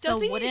 So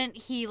wouldn't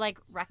he like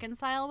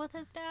reconcile with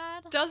his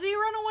dad? Does he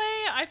run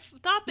away? I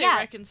thought they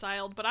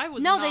reconciled, but I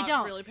was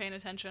not really paying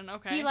attention.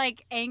 Okay. He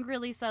like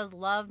angrily says,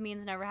 love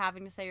means never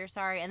having to say you're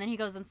sorry. And then he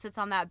goes and sits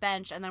on that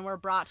bench. And then we're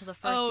brought to the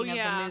first scene of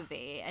the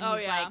movie, and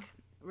he's like,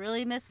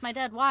 really miss my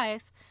dead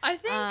wife. I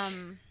think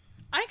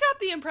I got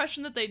the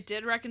impression that they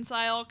did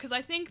reconcile because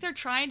I think they're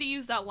trying to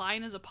use that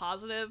line as a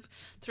positive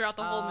throughout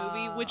the whole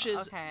movie, which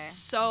is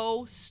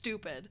so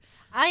stupid.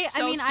 I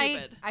mean,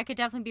 stupid. I could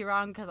definitely be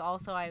wrong because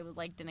also I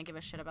like didn't give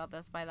a shit about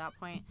this by that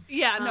point.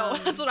 Yeah, no,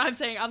 that's what I'm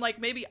saying. I'm like,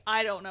 maybe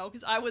I don't know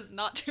because I was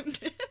not tuned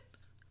in.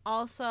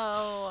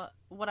 Also,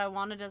 what I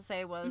wanted to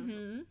say was,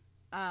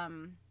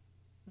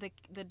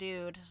 the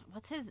dude,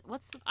 what's the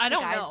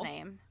guy's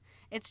name?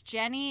 It's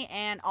Jenny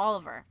and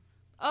Oliver.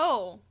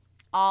 Oh.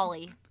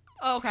 Ollie.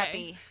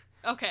 Okay.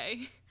 Preppy.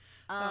 Okay.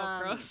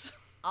 Gross.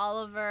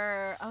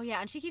 Oliver. Oh,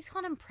 yeah, and she keeps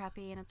calling him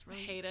Preppy, and it's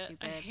really stupid.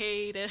 I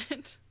hate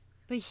it.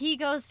 But he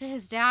goes to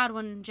his dad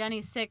when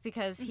Jenny's sick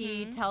because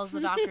he tells the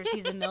doctors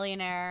he's a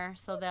millionaire,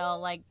 so they'll,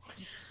 like,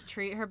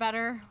 treat her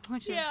better,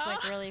 which is,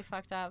 like, really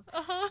fucked up.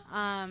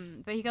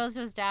 But he goes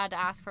to his dad to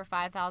ask for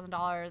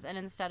 $5,000, and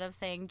instead of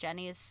saying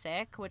Jenny is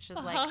sick, which is,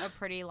 like, a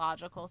pretty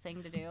logical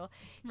thing to do,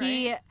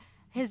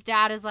 his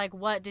dad is like,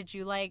 what, did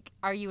you, like,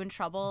 are you in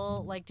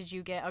trouble? Like, did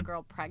you get a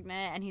girl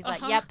pregnant? And he's like,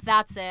 yep,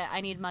 that's it.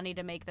 I need money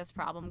to make this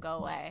problem go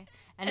away.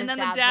 And his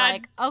dad's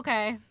like,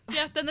 okay.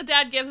 Yeah, then the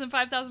dad gives him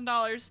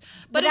 $5,000.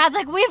 But dad's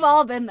like, we've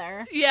all been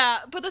there. Yeah,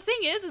 but the thing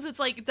is it's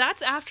like,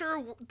 that's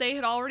after they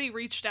had already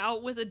reached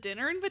out with a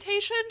dinner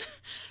invitation.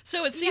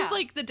 So it seems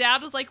like the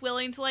dad was, like,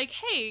 willing to, like,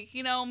 hey,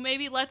 you know,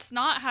 maybe let's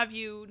not have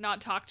you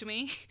not talk to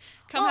me.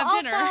 Come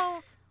have dinner.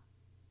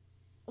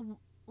 Also,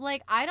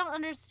 like, I don't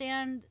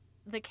understand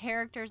the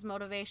character's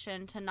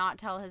motivation to not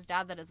tell his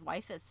dad that his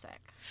wife is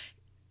sick.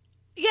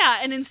 Yeah,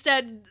 and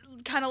instead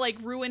kind of, like,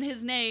 ruin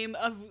his name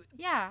of...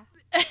 Yeah.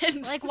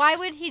 Like, why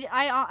would he...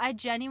 I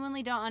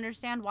genuinely don't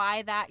understand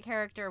why that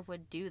character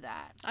would do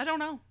that. I don't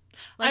know.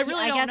 Like,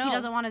 I guess he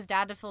doesn't want his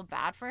dad to feel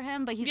bad for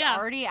him, but he's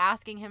already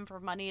asking him for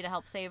money to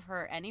help save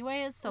her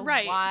anyways, so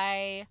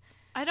why...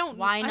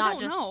 Why not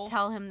just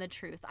tell him the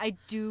truth? I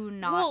do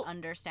not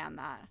understand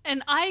that.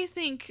 And I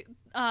think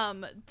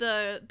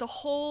the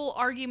whole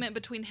argument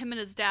between him and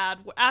his dad,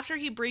 after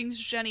he brings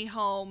Jenny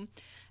home,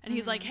 and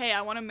he's like, hey,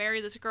 I want to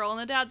marry this girl, and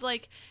the dad's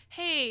like,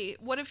 hey,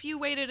 what if you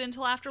waited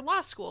until after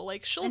law school?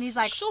 Like, she'll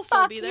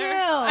still be there.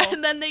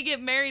 And then they get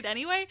married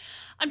anyway.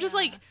 I'm just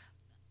like,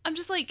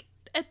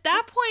 at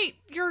that point,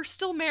 you're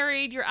still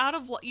married,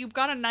 you've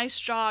got a nice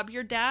job,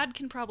 your dad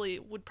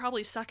would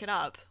probably suck it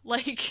up.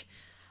 Like...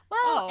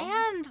 Well,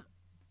 and,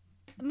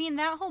 I mean,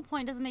 that whole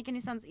point doesn't make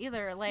any sense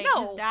either. Like,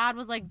 his dad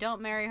was like,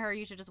 don't marry her,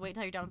 you should just wait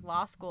till you're done with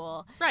law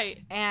school. Right.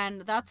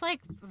 And that's,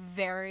 like,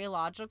 very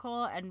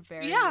logical and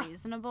very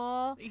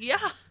reasonable. Yeah.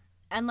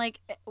 And,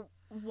 like,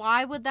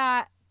 why would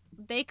that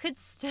they could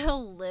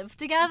still live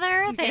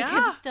together. They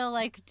could still,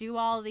 like, do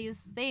all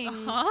these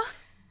things.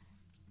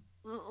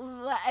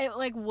 It,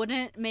 like,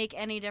 wouldn't make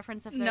any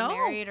difference if they're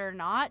married or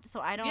not.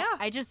 So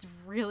I just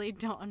really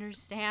don't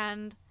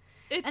understand.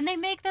 And they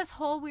make this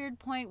whole weird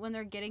point when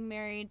they're getting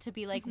married to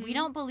be like, we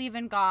don't believe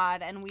in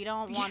God and we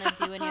don't want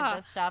to do any of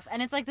this stuff.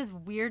 And it's like this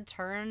weird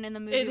turn in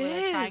the movie where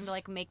they're trying to,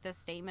 like, make this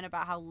statement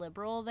about how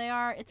liberal they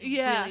are. It's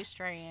really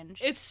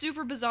strange. It's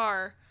super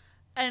bizarre.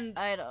 And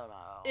I don't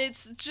know.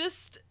 It's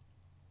just,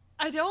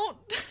 I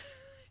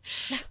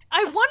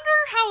wonder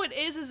how it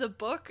is as a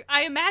book.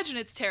 I imagine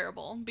it's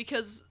terrible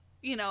because,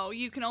 you know,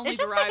 you can only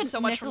derive like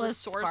so much from the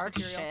source Sparks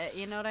material. Shit,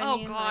 you know what I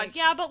mean? Oh, God. Like,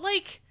 yeah, but,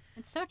 like...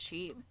 It's so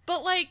cheap.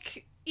 But,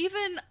 like...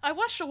 Even, I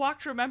watched A Walk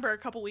to Remember a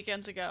couple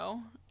weekends ago,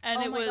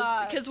 and it was,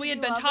 because we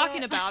had been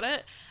talking about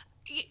it.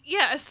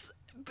 Yes,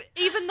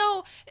 even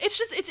though,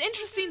 it's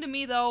interesting to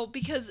me, though,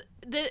 because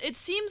it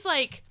seems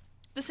like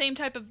the same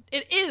type of,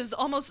 it is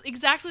almost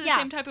exactly the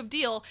same type of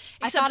deal.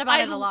 I thought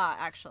about it a lot,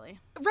 actually.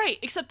 Right,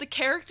 except the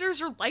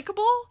characters are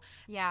likable.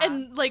 Yeah.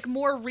 And, like,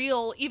 more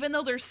real, even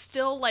though they're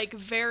still, like,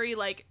 very,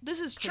 like, this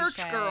is church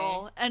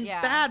girl and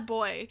bad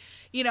boy,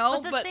 you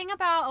know? But the thing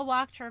about A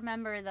Walk to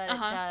Remember that it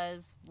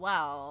does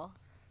well...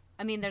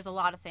 I mean, there's a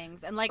lot of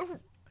things. And, like,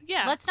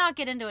 let's not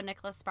get into a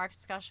Nicholas Sparks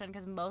discussion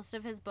because most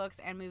of his books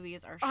and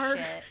movies are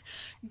shit.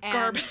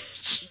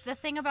 Garbage. The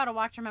thing about A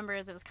Walk to Remember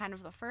is it was kind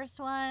of the first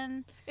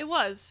one. It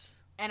was.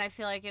 And I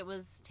feel like it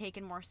was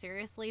taken more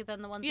seriously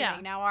than the ones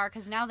that now are.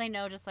 Because now they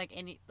know just, like,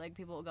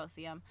 people will go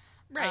see them.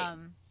 Right.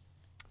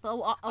 But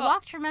A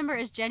Walk to Remember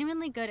is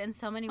genuinely good in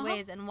so many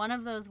ways. And one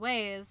of those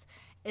ways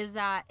is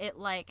that it,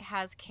 like,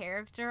 has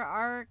character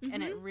arc.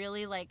 And it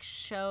really, like,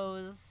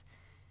 shows...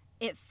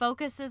 It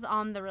focuses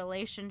on the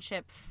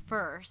relationship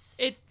first.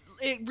 It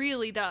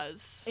really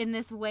does. In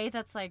this way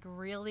that's, like,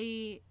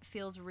 really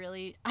feels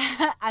really...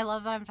 I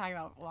love that I'm talking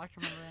about Walk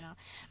to Remember right now.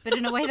 But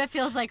in a way that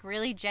feels, like,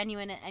 really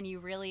genuine and you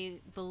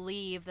really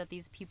believe that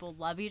these people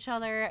love each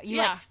other. You,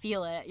 like,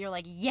 feel it. You're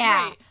like,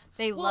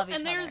 they love each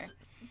other. And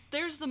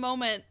there's the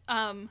moment,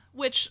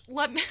 which,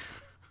 let me...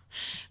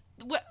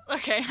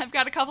 Okay, I've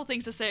got a couple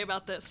things to say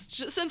about this,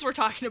 since we're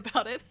talking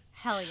about it.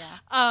 Hell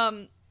yeah.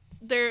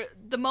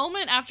 The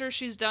moment after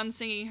she's done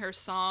singing her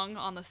song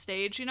on the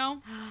stage, you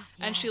know,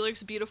 and she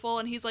looks beautiful,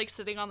 and he's, like,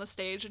 sitting on the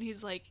stage, and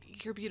he's like,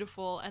 you're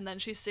beautiful, and then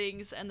she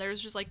sings, and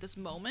there's just, like, this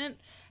moment,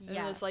 and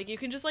it's, like, you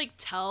can just, like,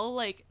 tell,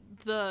 like,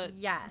 the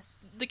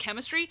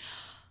chemistry.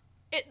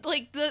 It,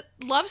 like, the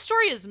love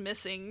story is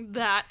missing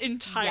that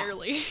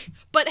entirely.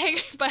 But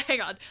hang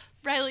on,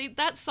 Riley,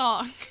 that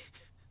song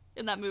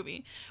in that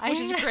movie, which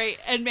is great,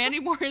 and Mandy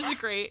Moore is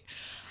great,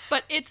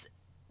 but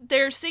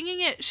they're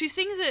singing it, she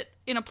sings it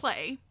in a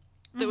play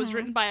that was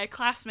written by a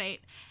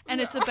classmate,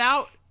 and it's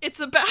about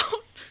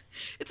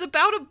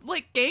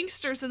like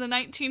gangsters in the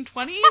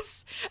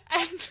 1920s,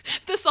 and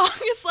the song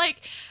is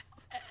like,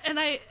 and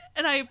I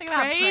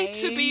pray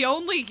to be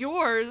only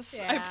yours.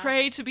 I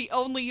pray to be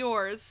only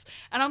yours.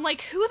 And I'm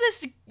like, who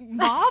this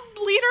mob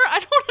leader? I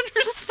don't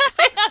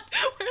understand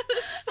where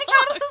this song. Like,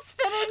 how does this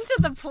fit into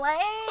the play?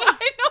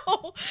 I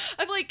know.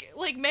 I'm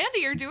like Mandy,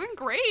 you're doing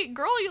great,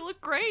 girl. You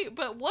look great,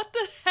 but what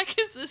the heck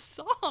is this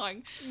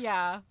song?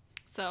 Yeah.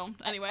 So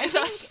anyway,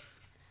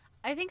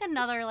 I think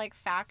another, like,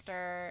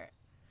 factor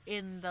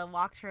in the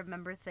Walk to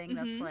Remember thing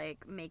that's,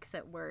 like, makes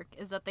it work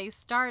is that they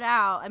start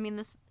out. I mean,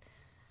 this.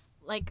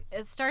 Like,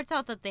 it starts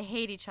out that they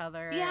hate each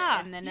other,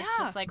 and then it's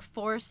this, like,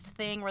 forced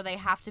thing where they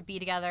have to be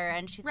together,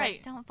 and she's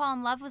like, don't fall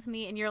in love with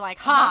me, and you're like,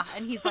 ha,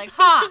 and he's like,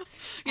 ha,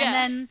 and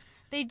then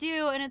they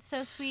do, and it's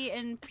so sweet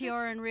and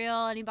pure and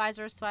real, and he buys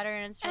her a sweater,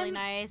 and it's really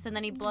nice, and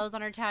then he blows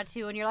on her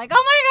tattoo, and you're like,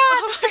 oh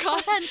my god,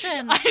 sexual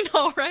tension. I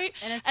know, right?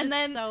 And it's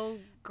just so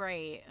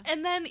great.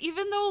 And then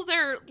even though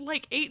they're,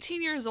 like,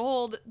 18 years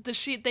old,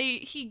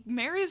 he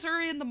marries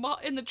her in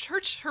the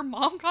church her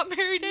mom got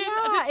married in.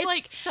 Yeah, and it's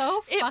like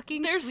so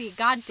fucking sweet.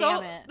 God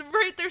damn it.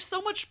 Right, there's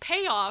so much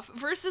payoff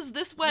versus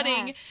this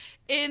wedding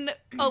in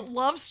a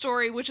love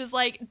story, which is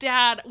like,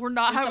 Dad, we're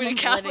not having a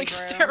Catholic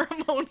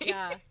ceremony.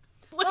 Yeah.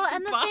 Well,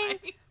 and the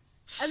thing,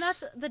 and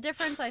that's the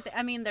difference.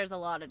 I mean, there's a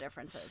lot of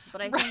differences,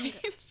 but I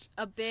think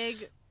a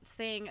big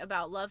thing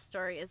about love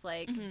story is,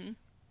 like,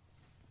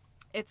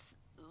 it's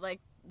like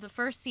the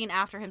first scene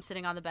after him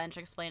sitting on the bench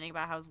explaining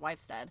about how his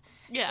wife's dead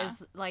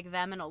is, like,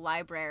 them in a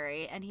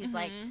library, and he's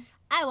like,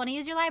 I want to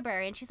use your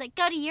library. And she's like,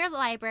 go to your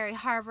library,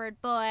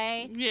 Harvard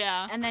boy.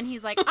 Yeah. And then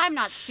he's like, I'm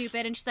not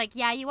stupid. And she's like,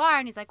 yeah, you are.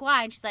 And he's like,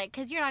 why? And she's like,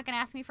 because you're not going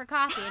to ask me for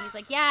coffee. And he's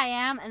like, yeah, I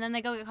am. And then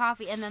they go get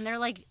coffee. And then they're,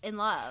 like, in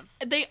love.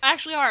 They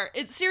actually are.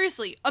 It's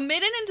seriously, a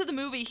minute into the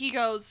movie, he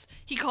calls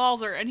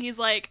her, and he's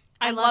like,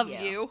 I love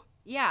you.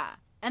 Yeah.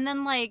 And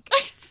then, like,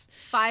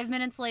 5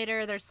 minutes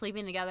later, they're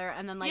sleeping together.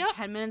 And then, like,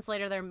 10 minutes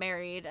later, they're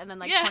married. And then,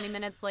 like, 20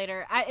 minutes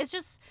later, it's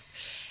just,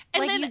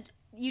 and like, then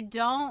you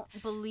don't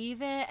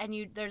believe it,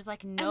 and there's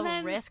like no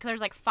risk.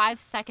 There's like 5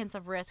 seconds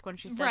of risk when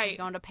she says she's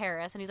going to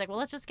Paris, and he's like, well,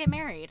 let's just get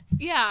married.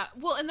 Yeah,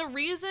 well, and the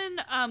reason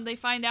they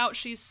find out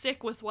she's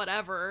sick with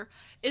whatever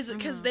is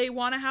because they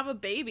want to have a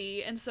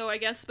baby, and so I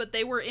guess, but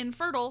they were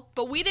infertile,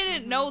 but we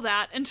didn't know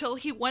that until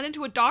he went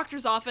into a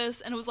doctor's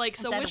office and was like,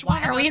 so which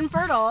one are we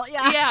infertile?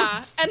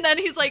 Yeah, and then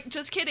he's like,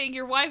 just kidding,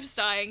 your wife's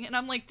dying, and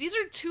I'm like, these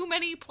are too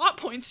many plot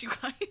points, you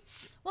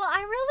guys. Well,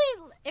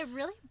 it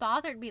really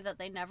bothered me that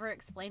they never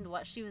explained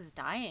what she was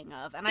dying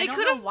of, and I don't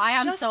know why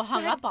I'm so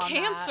hung up on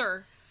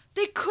cancer.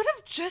 They could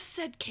have just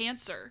said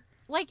cancer.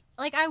 Like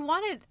I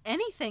wanted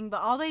anything,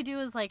 but all they do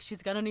is like,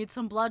 she's gonna need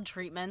some blood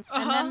treatments,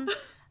 and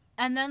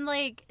then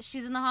like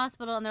she's in the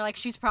hospital, and they're like,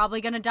 she's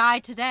probably gonna die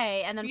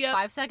today, and then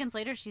 5 seconds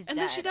later she's dead. And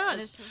then she does.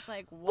 And it's just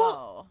like, whoa.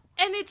 Well,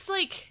 and it's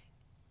like,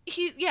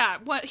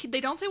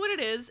 they don't say what it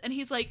is, and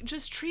he's like,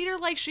 just treat her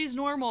like she's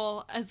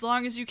normal as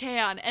long as you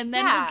can, and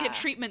then we'll get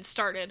treatment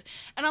started.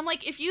 And I'm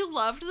like, if you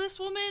loved this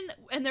woman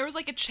and there was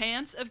like a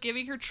chance of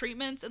giving her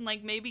treatments and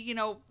like maybe, you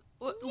know,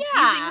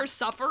 easing her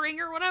suffering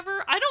or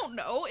whatever, I don't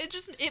know,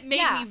 it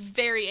made me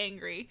very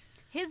angry.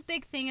 His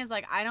big thing is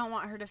like, I don't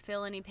want her to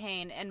feel any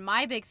pain, and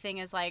my big thing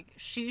is like,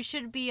 she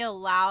should be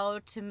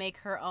allowed to make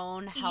her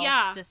own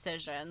health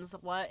decisions.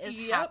 What is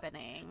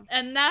happening?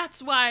 And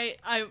that's why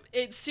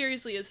it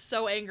seriously is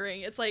so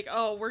angering. It's like,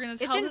 oh, we're gonna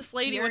tell this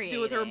lady what to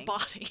do with her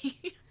body.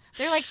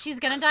 They're like, she's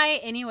gonna die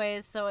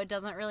anyways, so it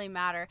doesn't really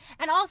matter.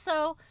 And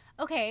also,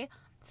 okay,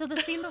 so the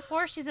scene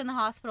before she's in the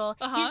hospital,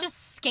 he's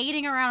just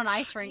skating around an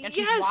ice rink, and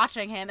she's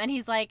watching him, and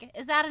he's like,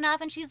 is that enough?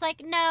 And she's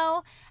like,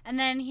 no. And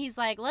then he's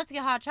like, let's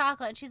get hot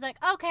chocolate. And she's like,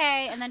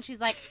 okay. And then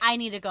she's like, I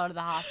need to go to the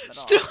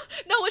hospital.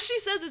 No, what she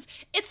says is,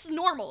 it's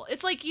normal.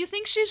 It's like, you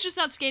think she's just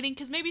not skating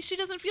because maybe she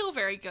doesn't feel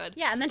very good.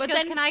 Yeah, and then she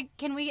goes,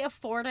 can we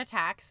afford a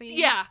taxi?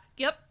 Yeah,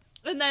 yep.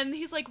 And then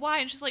he's like, why?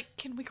 And she's like,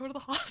 can we go to the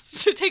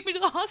hospital? Take me to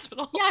the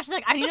hospital. Yeah, she's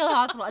like, I need to go to the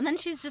hospital. And then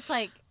she's just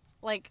like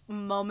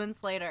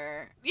moments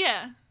later,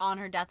 on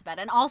her deathbed,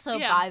 and also,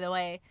 by the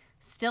way,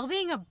 still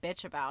being a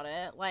bitch about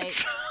it, like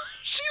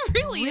she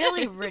really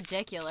is.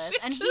 Ridiculous.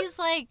 And he's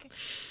like,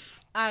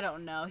 I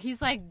don't know,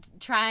 he's like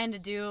trying to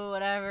do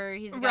whatever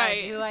he's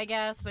gonna do, I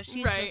guess, but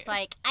she's just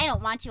like, I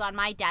don't want you on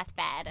my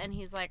deathbed, and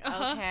he's like,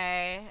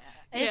 okay.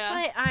 It's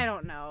like, I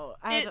don't know,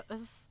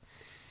 it's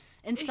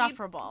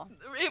insufferable.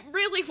 It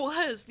really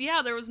was.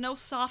 Yeah, there was no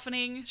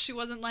softening. She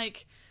wasn't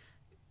like,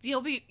 she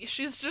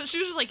was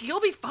just like, you'll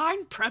be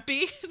fine,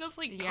 preppy. And I was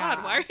like,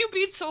 God, why are you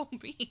being so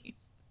mean?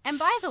 And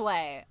by the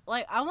way,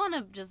 like, I want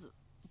to just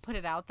put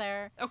it out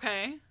there.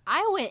 Okay.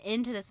 I went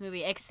into this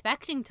movie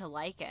expecting to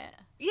like it.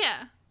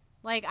 Yeah.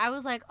 Like, I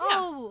was like,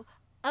 oh,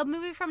 a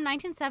movie from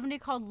 1970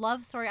 called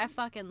Love Story. I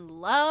fucking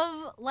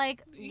love,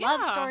 like,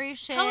 love story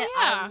shit. Hell yeah.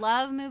 I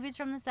love movies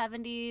from the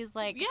 70s.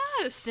 Like,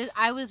 yes.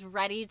 I was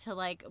ready to,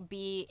 like,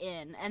 be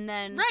in. And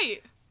then...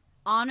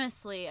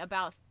 Honestly,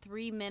 about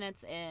 3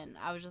 minutes in,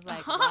 I was just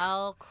like,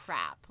 well,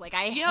 crap. Like,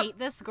 I hate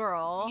this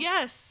girl.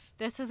 Yes.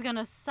 This is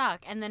gonna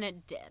suck. And then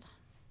it did.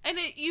 And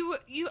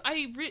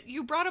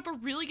you brought up a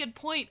really good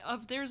point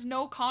of there's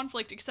no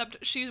conflict except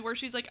she's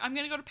like, I'm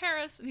gonna go to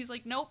Paris. And he's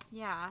like, nope.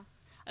 Yeah.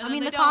 I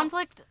mean,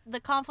 the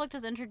conflict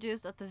is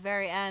introduced at the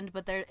very end,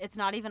 but it's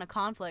not even a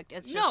conflict.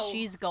 It's just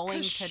she's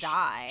going to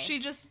die. She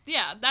just,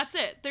 that's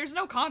it. There's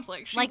no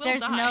conflict. She like, will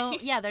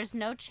die. There's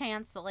no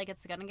chance that, like,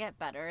 it's gonna get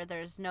better.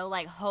 There's no,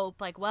 like, hope,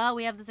 like, well,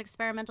 we have this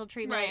experimental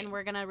treatment and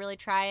we're gonna really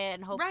try it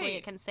and hopefully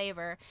it can save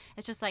her.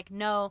 It's just like,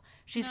 no,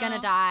 she's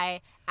gonna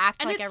die.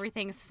 Act like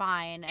everything's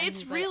fine. And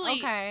it's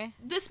really, like, okay.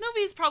 This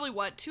movie is probably,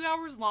 2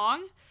 hours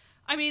long?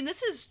 I mean,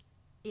 this is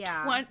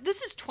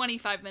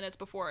 25 minutes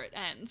before it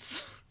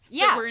ends.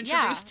 Yeah, we're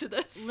introduced to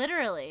this.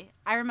 Literally.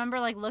 I remember,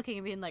 like, looking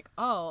and being like,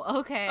 oh,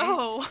 okay.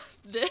 Oh,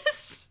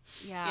 this?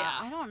 Yeah,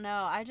 I don't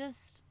know.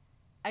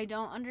 I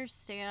don't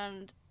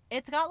understand.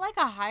 It's got, like,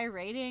 a high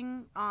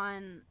rating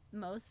on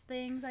most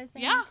things, I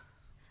think. Yeah.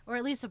 Or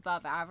at least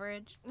above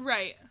average.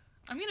 Right.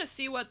 I'm gonna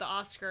see why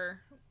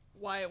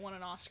it won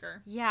an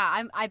Oscar.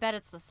 Yeah, I bet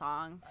it's the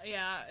song.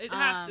 Yeah, it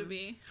has to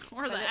be.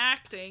 Or the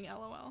acting,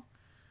 LOL.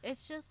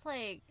 It's just,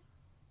 like,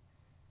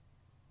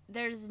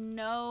 there's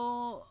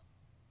no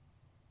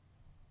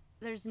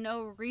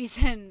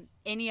reason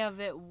any of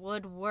it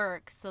would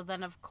work, so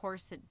then of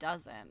course it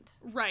doesn't.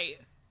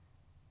 Right.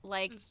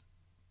 Like,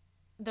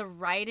 the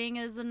writing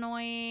is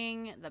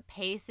annoying, the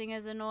pacing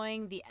is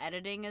annoying, the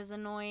editing is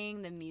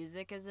annoying, the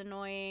music is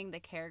annoying, the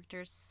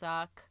characters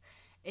suck.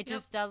 It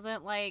just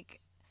doesn't, like,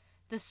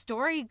 the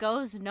story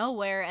goes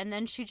nowhere, and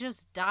then she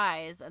just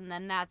dies, and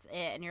then that's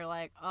it, and you're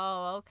like,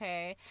 oh,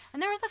 okay.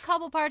 And there was a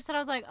couple parts that I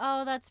was like,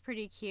 oh, that's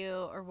pretty cute,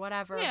 or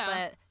whatever,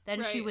 but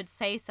then she would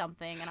say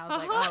something, and I was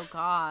like, oh,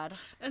 God.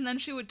 And then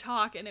she would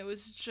talk, and it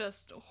was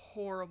just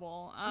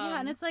horrible.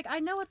 And it's like, I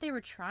know what they were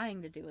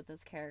trying to do with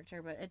this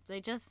character, but they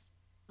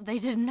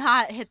did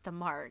not hit the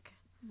mark.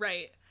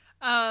 Right.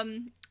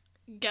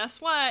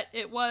 Guess what?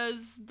 It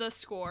was the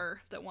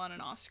score that won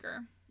an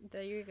Oscar.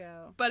 There you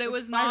go. But it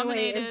was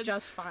nominated. By the way, is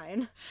just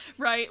fine.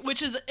 Right,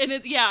 which is, and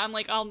it's, yeah, I'm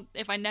like,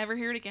 if I never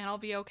hear it again, I'll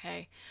be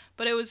okay.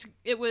 But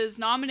it was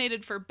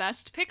nominated for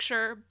Best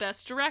Picture,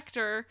 Best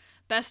Director,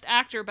 Best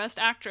Actor, Best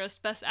Actress,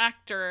 Best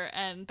Actor,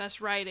 and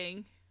Best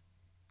Writing.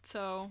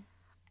 So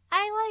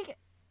I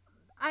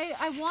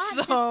want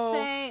to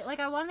say, like,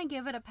 I want to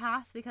give it a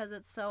pass because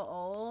it's so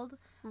old.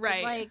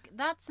 Right. But, like,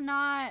 that's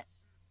not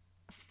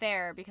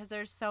fair because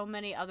there's so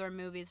many other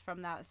movies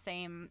from that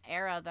same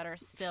era that are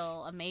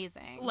still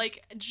amazing.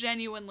 Like,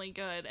 genuinely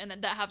good and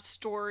that have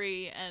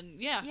story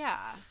and, yeah.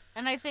 Yeah.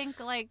 And I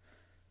think, like,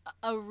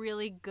 a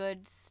really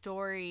good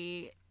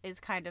story is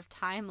kind of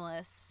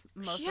timeless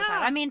most of the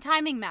time. I mean,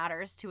 timing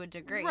matters to a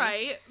degree.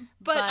 Right.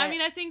 But I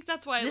mean, I think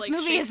that's why, this like,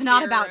 movie is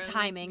not about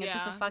timing. It's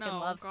just a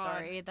fucking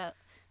story.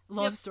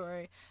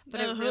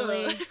 But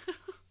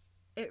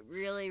it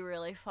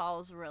really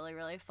falls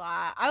really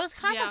flat. I was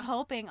kind of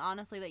hoping,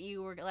 honestly, that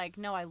you were like,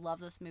 no, I love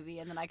this movie,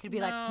 and then I could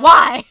be like,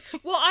 why?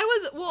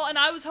 And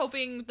I was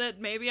hoping that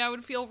maybe I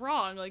would feel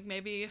wrong, like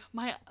maybe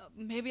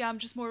I'm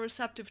just more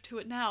receptive to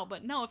it now,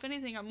 but no, if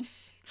anything,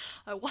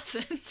 I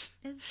wasn't.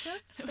 It's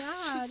just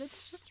bad.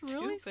 It's just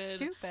really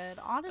stupid,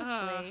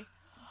 honestly.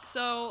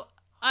 So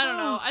I don't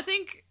know. I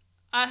think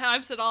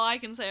I've said all I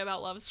can say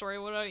about Love Story.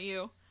 What about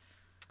you?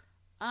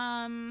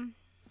 Let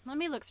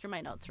me look through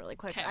my notes really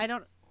quick. Okay.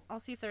 I'll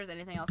see if there's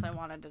anything else I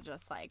wanted to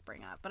just, like,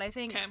 bring up. But I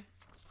think... Okay.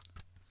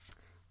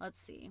 Let's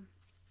see.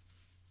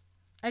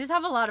 I just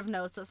have a lot of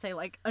notes that say,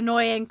 like,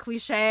 annoying,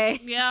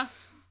 cliche. Yeah.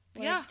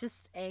 Like,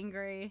 just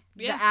angry.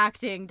 Yeah. The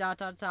acting, ...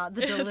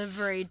 The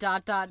delivery, ...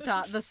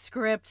 The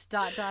script, ...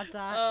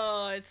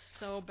 Oh, it's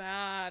so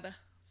bad.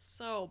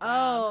 So bad.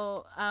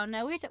 Oh,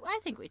 no, I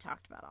think we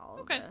talked about all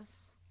of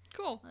this.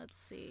 Cool. Let's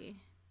see.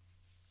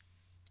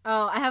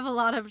 Oh, I have a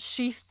lot of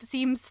she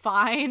seems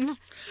fine.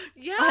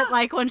 Yeah.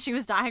 Like, when she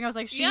was dying, I was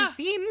like, she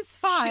seems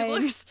fine.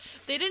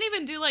 They didn't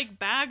even do, like,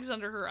 bags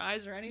under her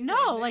eyes or anything.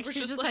 No, like,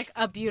 she's just like,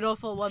 a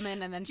beautiful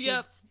woman, and then she's,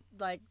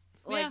 like,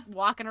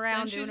 walking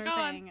around doing her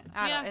thing.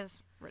 I don't know,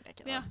 it's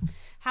ridiculous. Yeah.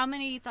 How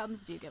many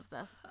thumbs do you give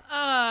this?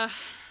 I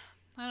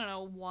don't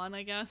know, 1,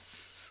 I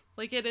guess.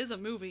 Like, it is a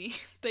movie.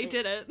 They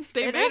did it.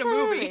 They made a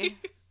movie.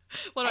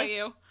 What about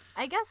you?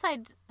 I guess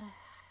I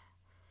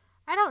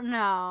don't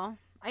know.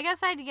 I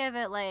guess I'd give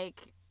it,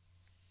 like,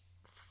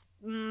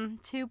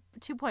 2.5.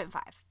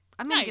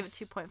 I'm going to give it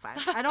 2.5.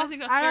 I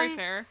think that's very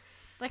fair.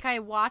 Like, I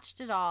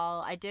watched it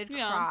all. I did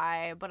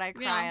cry, but I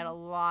cry at a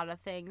lot of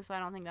things, so I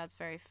don't think that's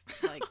very,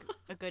 like,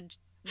 a good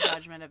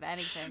judgment of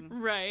anything.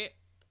 Right.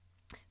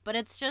 But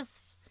it's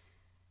just...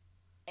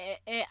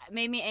 It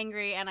made me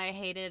angry, and I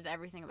hated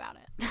everything about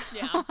it.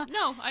 Yeah.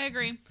 No, I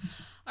agree.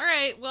 All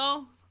right,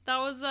 well... That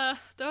was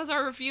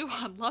our review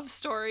on Love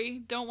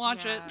Story. Don't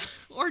watch it.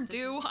 Or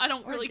do. I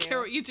don't really care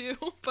what you do.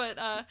 But,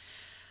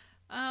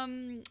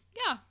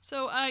 yeah.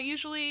 So,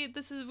 usually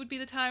this would be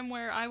the time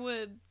where I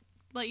would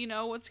let you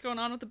know what's going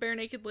on with the Bare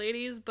Naked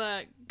Ladies.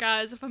 But,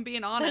 guys, if I'm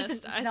being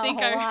honest, I think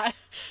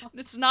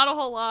it's not a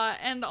whole lot.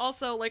 And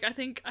also, like, I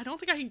don't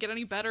think I can get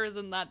any better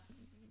than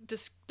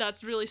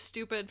that's really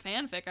stupid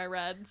fanfic I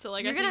read. So,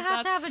 like, you're gonna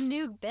have to have a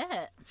new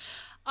bit.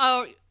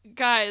 Oh,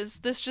 guys,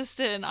 this just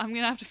in. I'm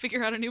gonna have to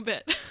figure out a new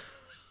bit.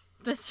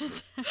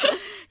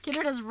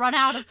 Kendra has run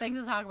out of things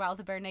to talk about with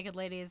the Bare Naked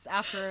Ladies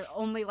after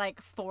only,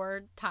 like,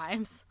 4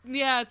 times.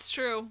 Yeah, it's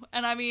true.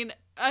 And I mean,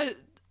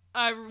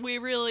 we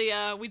really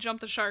we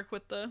jumped the shark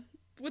with the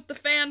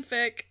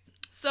fanfic.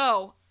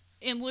 So,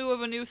 in lieu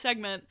of a new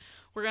segment,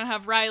 we're gonna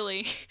have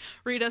Riley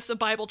read us a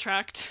Bible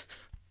tract.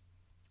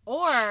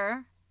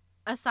 Or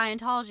a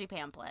Scientology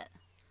pamphlet.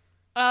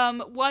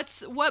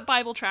 What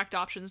Bible tract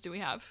options do we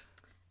have?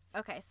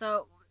 Okay,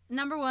 so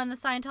number 1, the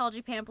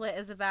Scientology pamphlet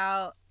is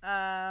about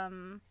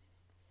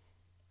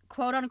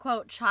quote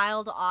unquote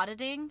child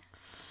auditing.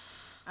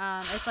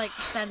 It's like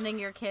sending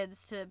your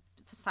kids to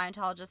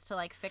Scientologists to,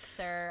 like, fix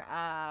their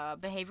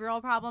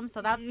behavioral problems.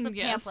 So that's the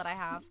pamphlet I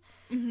have.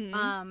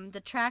 Mm-hmm.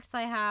 The tracts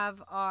I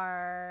have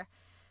are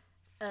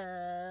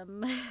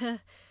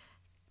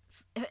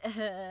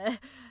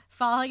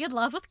Falling in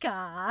Love with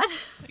God.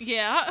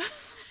 Yeah.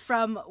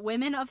 From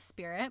Women of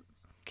Spirit.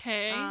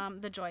 Okay.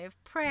 The Joy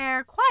of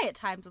Prayer, Quiet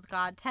Times with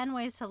God, 10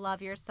 Ways to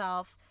Love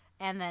Yourself,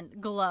 and then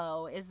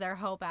Glow, Is There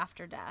Hope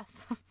After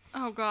Death?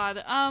 Oh,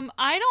 God.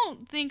 I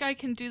don't think I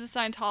can do the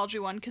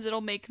Scientology one because it'll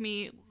make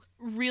me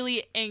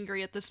really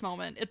angry at this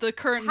moment, at the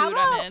current mood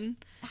I'm in.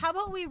 How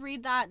about we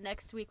read that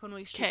next week when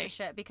we shoot the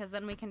shit, because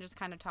then we can just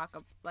kind of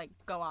talk, like,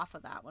 go off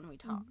of that when we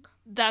talk.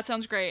 That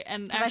sounds great.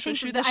 And actually,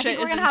 shoot the shit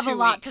is in 2 weeks. I think we're going to have a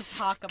lot to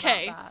talk about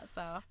that,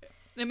 so.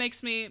 It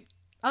makes me...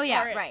 Oh,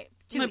 yeah, right.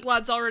 2 My weeks.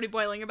 blood's already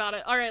boiling about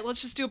it. All right,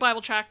 let's just do a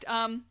Bible tract.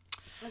 Okay.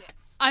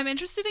 I'm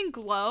interested in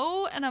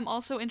Glow, and I'm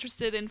also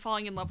interested in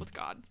Falling in Love with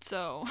God.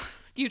 So,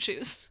 you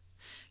choose.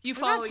 You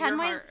follow your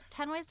heart.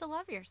 10 Ways to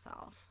Love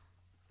Yourself.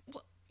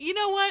 Well, you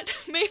know what?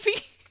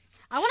 Maybe.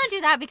 I want to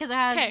do that because it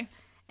has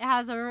It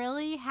has a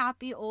really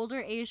happy older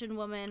Asian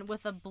woman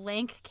with a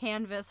blank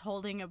canvas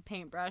holding a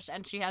paintbrush,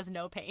 and she has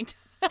no paint.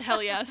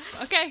 Hell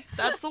yes. Okay,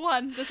 that's the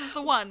one. This is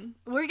the one.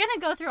 We're gonna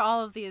go through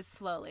all of these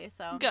slowly,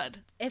 so good.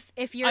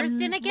 If yours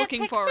didn't get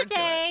picked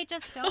today, to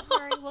just don't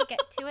worry. We'll get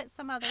to it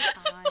some other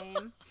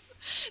time.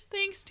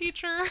 Thanks,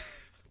 teacher.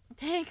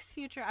 Thanks,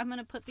 future. I'm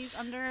gonna put these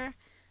under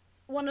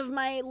one of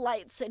my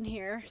lights in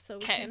here, so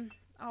we can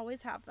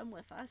always have them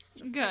with us.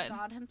 Just like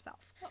God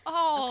himself.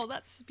 Oh,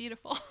 that's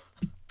beautiful.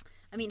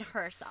 I mean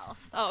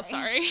herself. Sorry. Oh,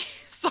 sorry.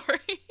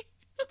 Sorry.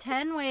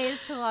 10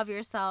 Ways to Love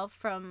Yourself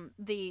from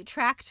the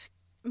tract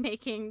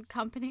making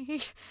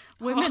company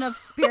Women of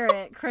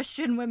Spirit,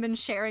 Christian women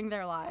sharing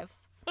their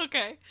lives.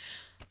 Okay.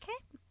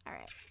 All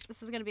right.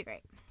 This is going to be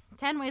great.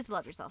 10 Ways to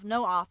Love Yourself.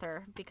 No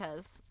author,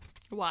 because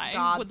why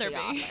God's would there the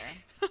be?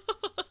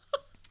 Author.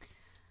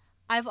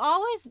 I've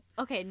always...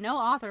 Okay, no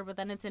author, but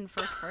then it's in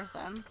first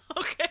person.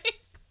 Okay.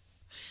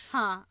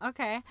 Huh.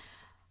 Okay.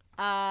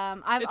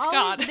 I've It's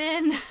always God.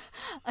 been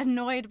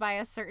annoyed by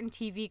a certain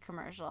TV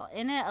commercial.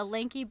 In it, a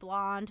lanky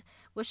blonde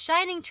with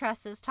shining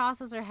tresses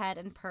tosses her head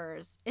and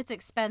purrs. It's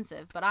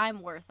expensive, but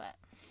I'm worth it.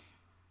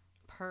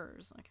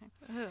 Purrs. Okay.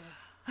 Ugh.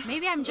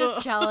 Maybe I'm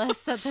just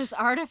jealous that this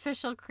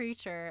artificial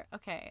creature...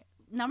 Okay.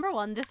 Number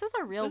one, this is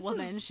a real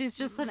woman. She's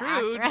just an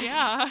actress.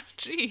 Yeah.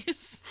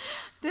 Jeez.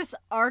 This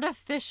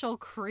artificial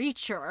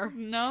creature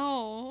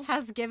No.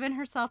 has given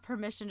herself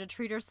permission to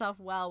treat herself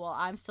well while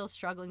I'm still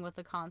struggling with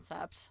the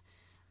concept.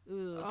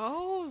 Ooh.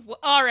 Oh,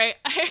 all right.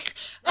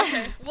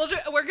 Okay,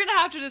 we're gonna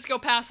have to just go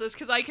past this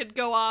because I could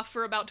go off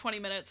for about 20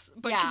 minutes.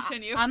 But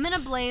continue. I'm gonna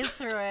blaze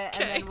through it,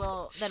 and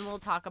then we'll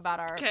talk about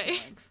our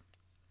feelings.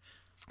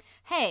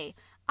 Hey,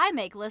 I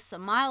make lists a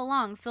mile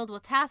long filled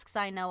with tasks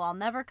I know I'll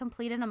never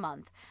complete in a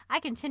month. I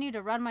continue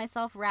to run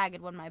myself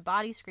ragged when my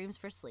body screams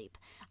for sleep.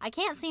 I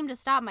can't seem to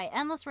stop my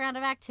endless round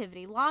of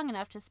activity long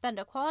enough to spend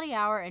a quality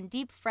hour in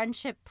deep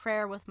friendship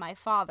prayer with my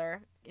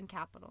father, in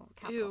capital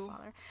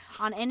father,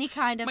 on any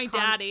kind of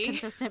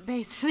consistent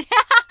basis.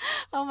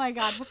 Oh my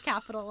God, with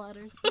capital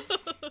letters.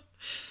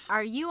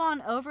 Are you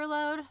on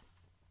overload?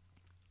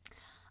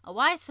 A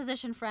wise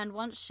physician friend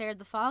once shared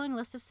the following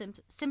list of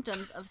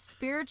symptoms of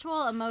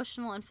spiritual,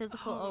 emotional, and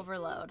physical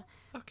overload.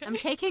 Okay. I'm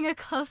taking a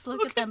close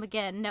look at them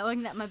again,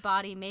 knowing that my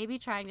body may be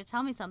trying to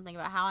tell me something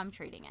about how I'm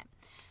treating it.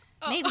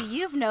 Maybe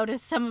you've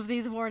noticed some of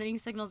these warning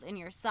signals in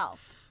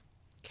yourself.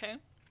 Okay.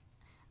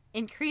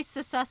 Increased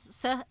this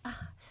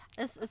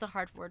is a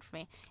hard word for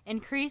me.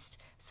 Increased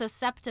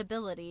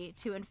susceptibility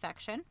to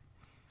infection.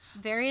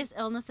 Various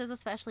illnesses,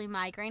 especially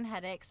migraine,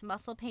 headaches,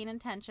 muscle pain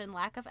and tension,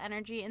 lack of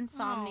energy,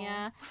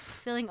 insomnia,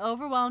 feeling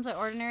overwhelmed by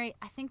ordinary...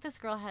 I think this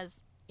girl has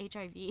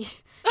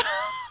HIV.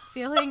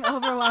 Feeling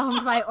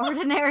overwhelmed by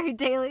ordinary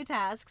daily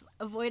tasks,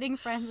 avoiding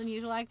friends and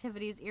usual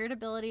activities,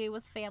 irritability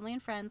with family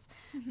and friends,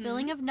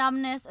 feeling of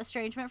numbness,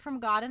 estrangement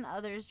from God and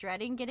others,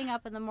 dreading getting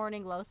up in the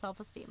morning, low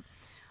self-esteem.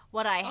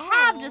 What I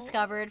have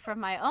discovered from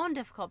my own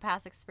difficult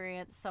past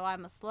experience, so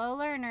I'm a slow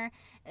learner,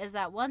 is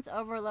that once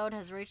overload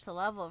has reached the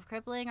level of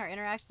crippling our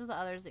interactions with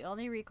others, the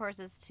only recourse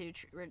is to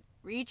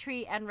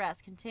retreat and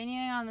rest,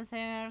 continuing on the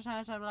same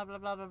blah, blah, blah,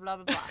 blah, blah, blah,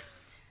 blah.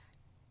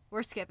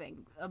 We're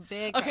skipping a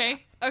big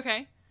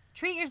Okay.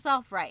 Treat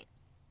yourself right.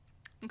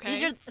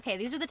 Okay.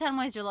 These are the 10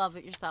 ways you love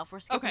yourself. We're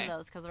skipping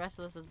those because the rest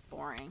of this is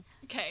boring.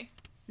 Okay.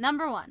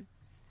 Number 1.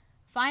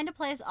 Find a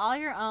place all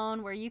your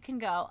own where you can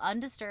go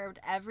undisturbed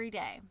every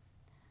day.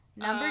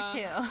 Number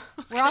 2,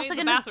 we're also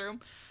gonna bathroom.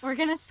 We're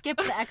gonna skip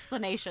the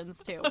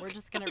explanations too. We're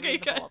just gonna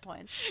read the bullet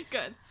points.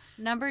 Good.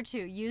 Number 2,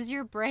 use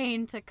your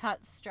brain to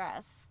cut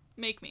stress.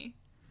 Make me.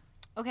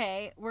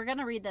 Okay, we're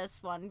gonna read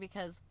this one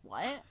because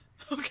what?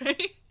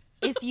 Okay.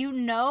 If you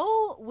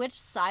know which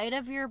side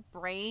of your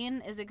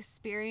brain is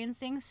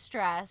experiencing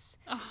stress,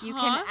 you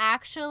can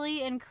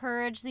actually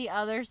encourage the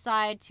other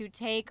side to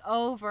take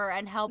over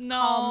and help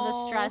calm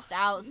the stressed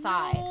out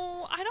side.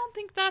 No, I don't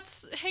think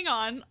that's... Hang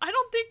on. I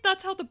don't think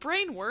that's how the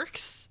brain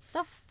works.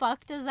 The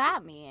fuck does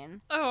that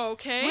mean? Oh,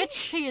 okay.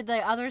 Switch to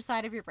the other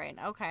side of your brain.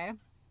 Okay.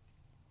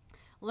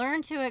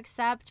 Learn to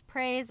accept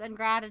praise and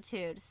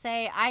gratitude.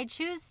 Say, I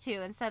choose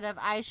to instead of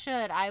I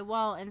should, I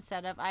won't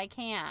instead of I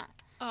can't.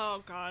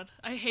 Oh, God.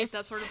 I hate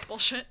that sort of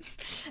bullshit.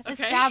 Okay.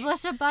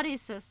 Establish a buddy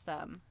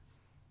system.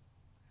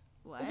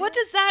 What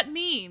does that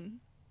mean?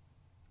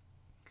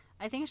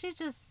 I think she's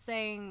just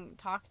saying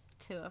talk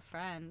to a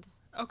friend.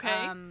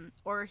 Okay.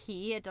 Or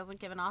he. It doesn't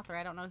give an author.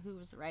 I don't know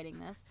who's writing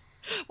this.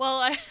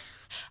 Well,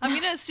 I'm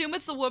going to assume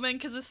it's a woman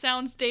because it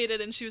sounds dated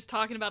and she was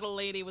talking about a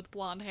lady with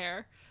blonde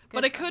hair.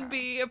 But it could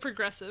be a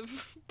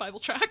progressive Bible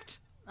tract.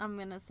 I'm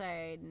going to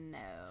say no.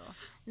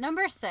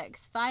 Number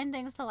 6, find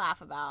things to laugh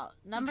about.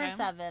 Number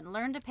 7,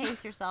 learn to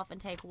pace yourself and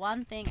take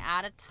one thing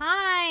at a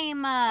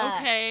time.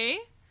 Okay.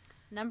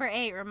 Number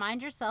 8,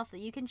 remind yourself that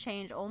you can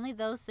change only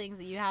those things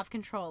that you have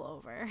control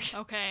over.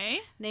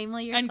 Okay.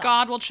 Namely yourself. And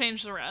God will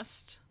change the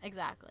rest.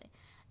 Exactly.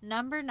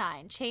 Number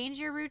 9, change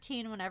your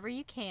routine whenever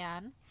you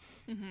can.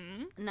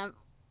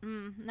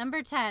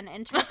 Number 10,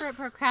 interpret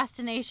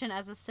procrastination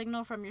as a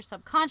signal from your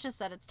subconscious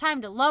that it's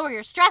time to lower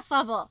your stress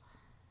level.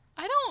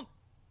 I don't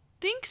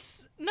think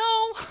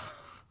no.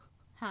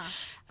 Huh.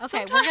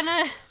 Okay, we're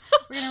gonna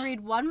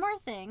read one more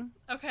thing.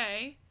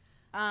 Okay.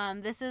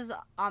 This is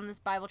on this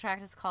Bible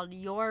tract. It's called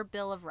Your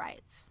Bill of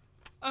Rights.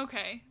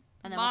 Okay.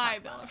 And then My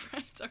Bill of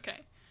Rights.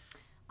 Okay.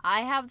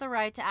 I have the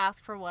right to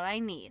ask for what I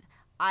need.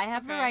 I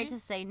have the right to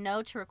say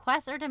no to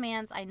requests or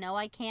demands I know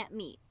I can't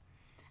meet.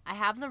 I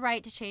have the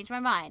right to change my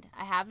mind.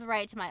 I have the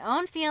right to my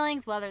own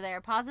feelings, whether they are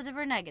positive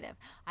or negative.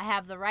 I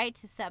have the right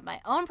to set my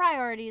own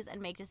priorities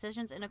and make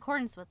decisions in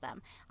accordance with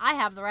them. I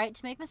have the right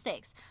to make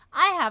mistakes.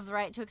 I have the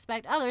right to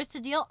expect others to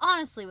deal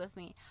honestly with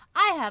me.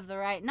 I have the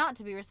right not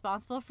to be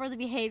responsible for the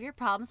behavior,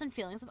 problems, and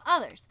feelings of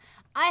others.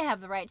 I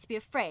have the right to be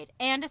afraid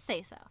and to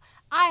say so.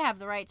 I have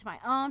the right to my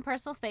own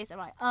personal space and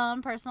my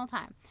own personal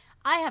time.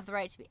 I have the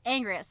right to be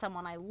angry at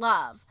someone I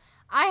love.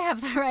 I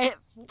have the right...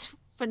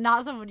 but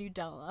not someone you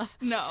don't love.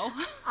 No.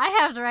 I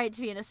have the right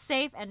to be in a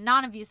safe and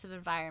non-abusive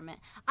environment.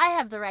 I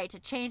have the right to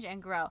change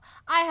and grow.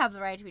 I have the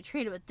right to be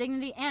treated with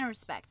dignity and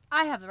respect.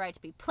 I have the right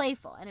to be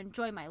playful and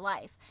enjoy my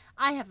life.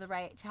 I have the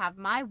right to have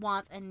my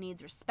wants and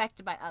needs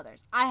respected by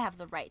others. I have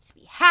the right to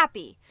be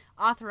happy.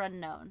 Author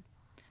unknown.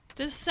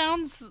 This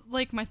sounds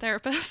like my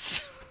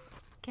therapist.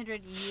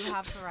 Kindred, you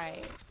have the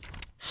right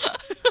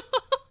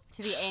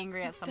to be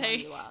angry at someone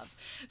you love.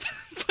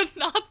 But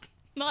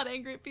not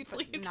angry at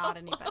people you not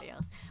don't anybody love.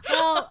 else.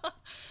 Well,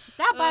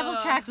 that Bible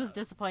tract was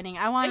disappointing.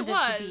 I wanted it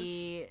to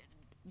be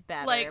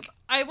better. Like,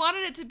 I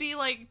wanted it to be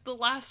like the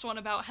last one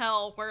about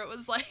hell, where it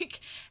was like,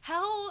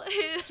 hell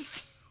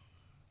is...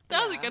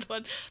 That was a good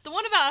one. The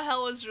one about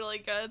hell was really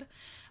good.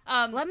 This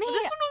one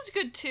was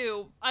good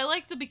too. I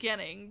liked the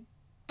beginning,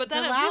 but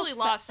then it really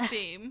lost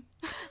steam.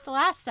 The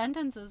last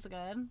sentence is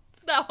good.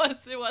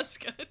 It was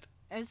good.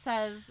 It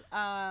says,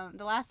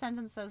 the last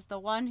sentence says, the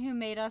one who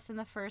made us in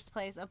the first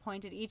place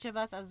appointed each of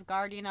us as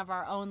guardian of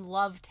our own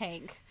love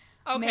tank.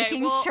 Okay,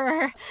 making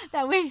sure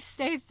that we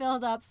stay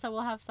filled up so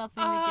we'll have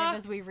something to give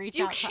as we reach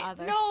out to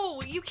others.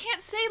 No, you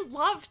can't say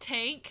love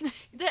tank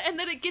and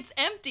then it gets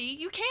empty.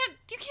 You can't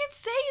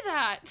say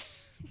that.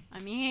 I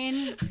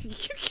mean,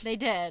 they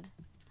did.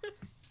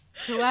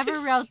 Whoever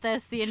wrote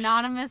this, the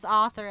anonymous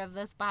author of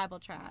this Bible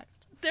tract.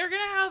 They're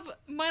gonna have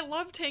my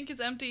love tank is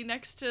empty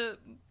next to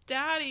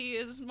Daddy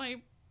is my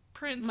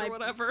prince or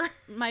whatever.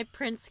 My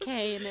prince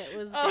came, it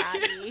was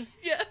Daddy.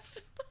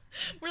 Yes.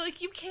 We're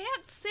like, you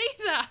can't say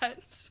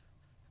that.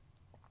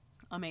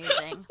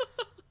 Amazing.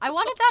 I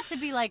wanted that to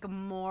be like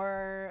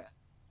more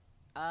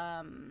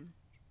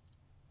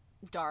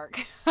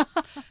dark.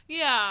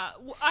 Yeah.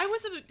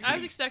 I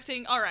was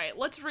expecting, all right,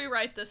 let's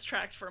rewrite this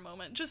tract for a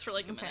moment, just for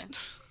like a minute.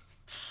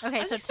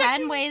 Okay, so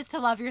 10 Ways to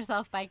Love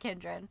Yourself by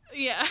Kindred.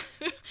 Yeah.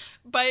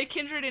 By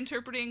Kindred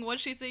interpreting what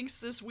she thinks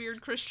this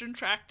weird Christian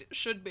tract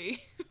should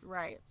be.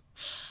 Right.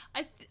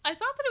 I thought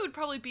that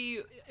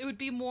it would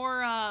be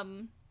more,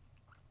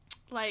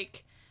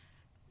 like,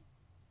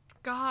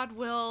 God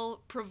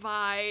will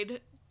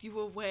provide you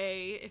a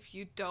way if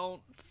you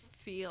don't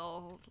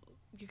feel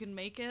you can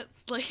make it.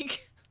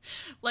 Like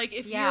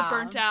if you're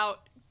burnt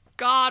out,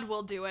 God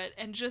will do it,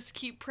 and just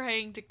keep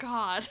praying to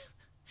God,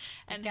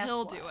 and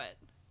He'll do it.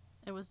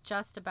 It was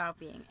just about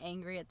being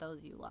angry at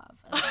those you love,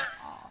 and that's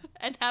all.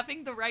 And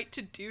having the right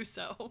to do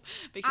so,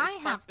 because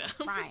fuck them.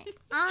 Right.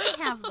 I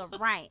have the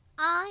right.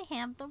 I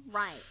have the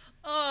right.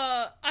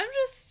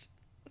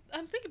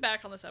 I'm thinking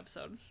back on this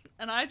episode,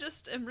 and I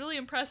just am really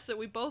impressed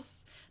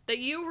that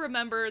you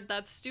remembered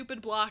that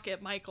stupid block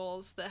at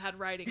Michael's that had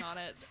writing on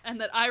it,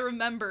 and that I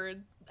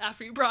remembered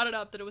after you brought it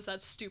up that it was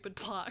that stupid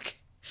block.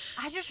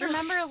 I just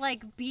remember,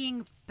 like,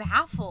 being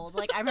baffled.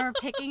 Like, I remember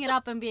picking it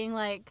up and being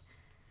like,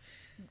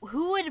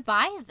 who would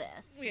buy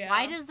this? Yeah.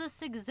 Why does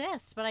this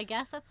exist? But I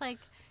guess it's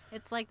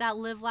like that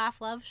live, laugh,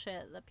 love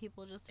shit that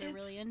people just are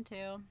really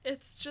into.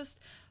 It's just,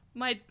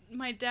 my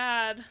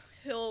dad,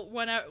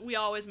 we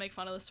always make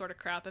fun of this sort of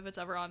crap if it's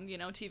ever on,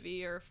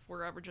 TV or if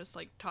we're ever just,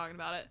 like, talking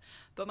about it.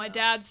 But my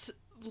dad's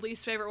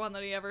least favorite one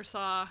that he ever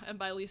saw, and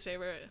by least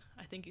favorite,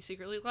 I think he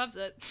secretly loves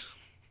it.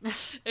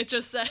 It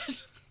just said,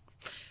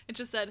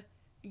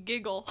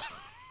 giggle.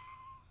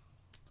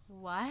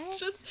 What? It's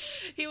just,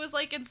 he was,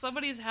 like, in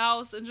somebody's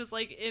house and just,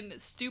 like, in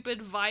stupid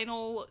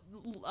vinyl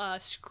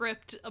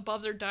script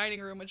above their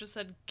dining room, it just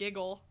said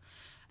giggle.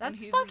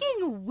 That's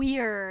fucking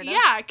weird.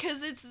 Yeah,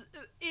 because it's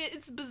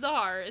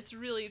bizarre. It's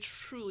really,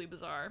 truly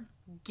bizarre.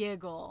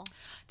 Giggle.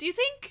 Do you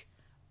think,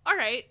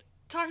 alright,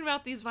 talking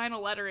about these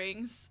vinyl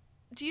letterings,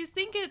 do you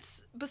think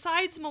it's,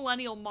 besides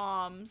millennial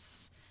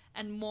moms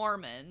and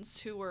Mormons,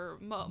 who were,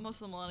 most of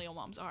the millennial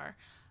moms are,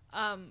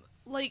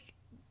 like,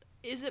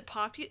 is it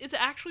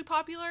actually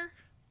popular?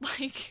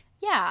 Like,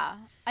 yeah,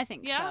 I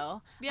think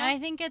so. Yeah. And I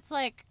think it's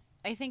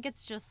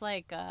just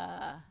like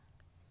a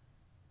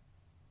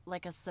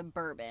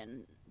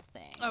suburban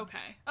thing.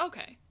 Okay.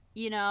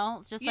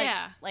 Just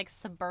like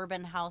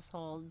suburban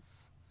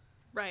households,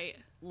 right?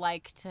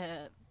 Like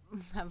to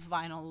have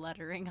vinyl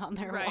lettering on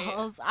their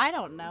walls. I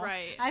don't know.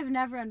 Right. I've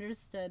never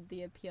understood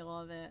the appeal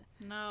of it.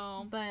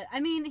 No. But I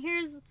mean,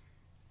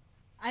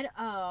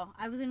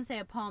 I was gonna say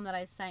a poem that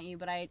I sent you,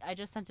 but I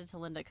just sent it to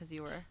Linda because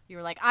you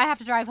were like, I have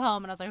to drive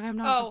home, and I was like, I'm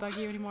not gonna bug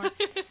you anymore.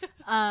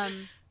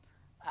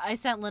 I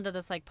sent Linda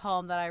this like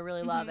poem that I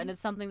really love, and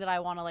it's something that I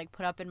want to like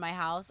put up in my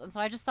house. And so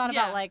I just thought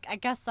about like, I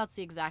guess that's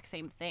the exact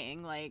same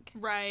thing. Like,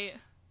 right.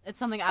 It's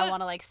something I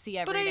want to like see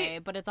every day,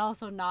 but it's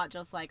also not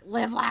just like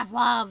live, laugh,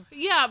 love.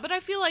 Yeah, but I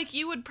feel like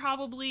you would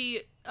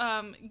probably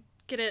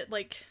get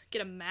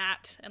a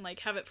mat and like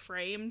have it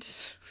framed.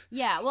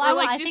 Yeah, well,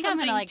 I think I'm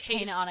gonna like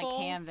paint it on a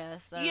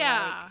canvas. Or,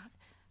 like,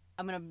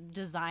 I'm gonna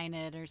design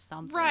it or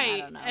something. Right, I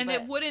don't know, and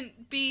it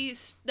wouldn't be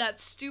that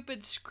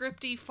stupid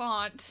scripty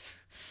font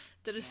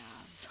that is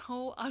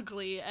so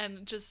ugly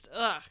and just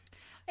ugh.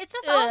 It's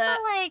just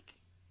also like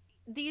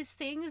these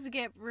things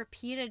get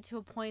repeated to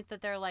a point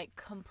that they're like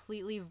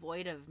completely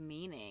void of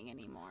meaning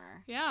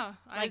anymore. Yeah,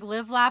 like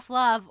live, laugh,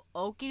 love.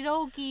 Okie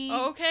dokie.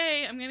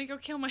 Okay, I'm gonna go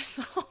kill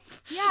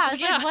myself. Yeah,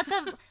 it's like what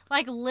the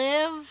like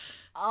live.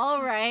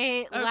 All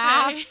right, okay.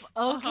 Laugh.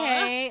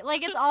 Okay,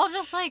 like it's all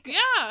just like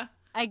yeah.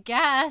 I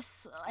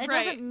guess it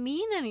doesn't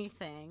mean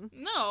anything.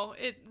 No,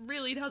 it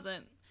really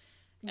doesn't.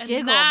 And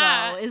giggle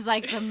though is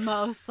like the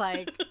most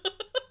like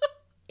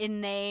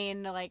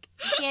inane like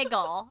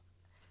giggle.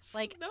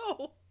 Like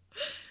no.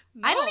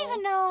 I don't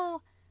even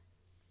know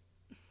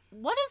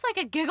what does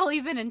like a giggle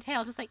even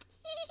entail. Just like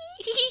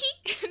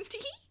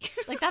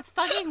like that's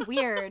fucking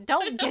weird.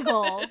 Don't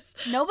giggle.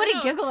 Nobody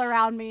giggle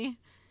around me.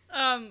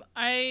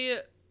 I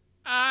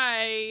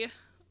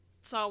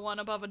saw one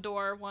above a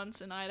door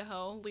once in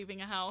Idaho leaving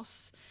a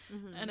house,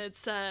 and it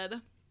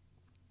said,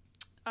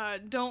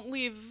 "Don't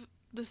leave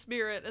the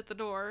spirit at the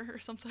door," or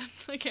something.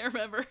 I can't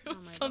remember. It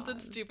was something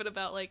stupid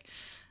about like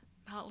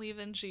not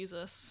leaving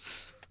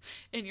Jesus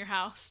in your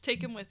house.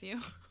 Take him with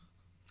you.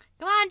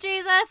 Come on,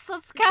 Jesus,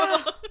 let's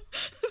go.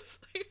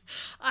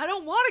 I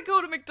don't want to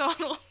go to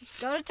McDonald's.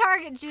 Go to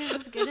Target,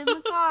 Jesus. Get in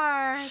the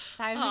car. It's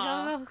time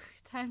to go.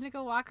 Time to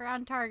go walk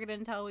around Target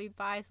until we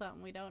buy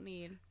something we don't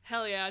need.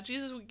 Hell yeah,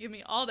 Jesus would give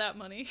me all that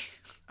money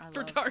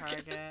for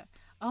Target.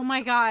 Oh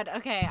my god.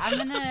 Okay, I'm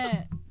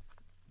gonna.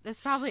 This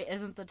probably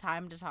isn't the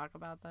time to talk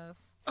about this.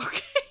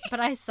 Okay.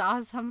 But I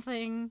saw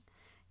something.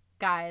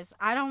 Guys,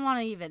 I don't want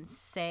to even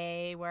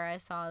say where I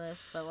saw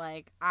this, but,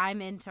 like,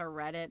 I'm into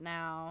Reddit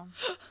now.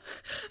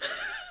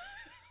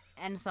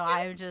 And so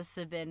I've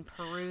just been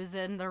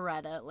perusing the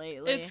Reddit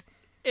lately.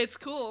 It's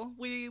cool.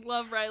 We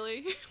love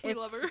Riley. We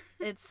love her.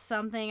 It's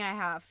something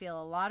I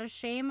feel a lot of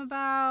shame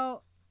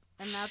about,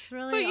 and that's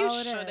really all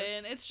it is. But you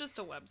shouldn't. It's just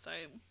a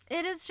website.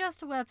 It is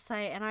just a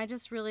website, and I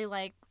just really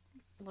like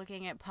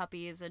looking at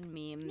puppies and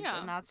memes,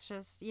 and that's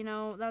just, you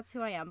know, that's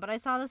who I am. But I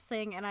saw this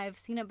thing, and I've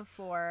seen it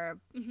before,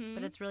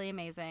 but it's really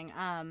amazing.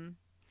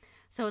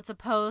 So it's a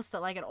post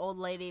that, like, an old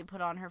lady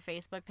put on her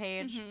Facebook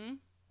page,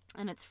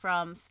 and it's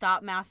from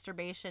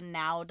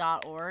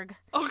stopmasturbationnow.org.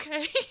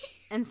 Okay.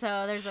 And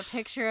so there's a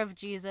picture of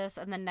Jesus,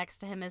 and then next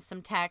to him is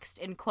some text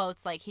in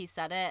quotes like he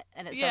said it,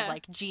 and it says,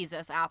 like,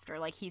 Jesus after,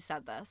 like, he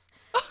said this.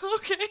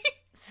 Okay.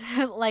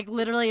 So, like,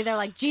 literally, they're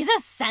like,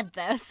 Jesus said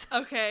this.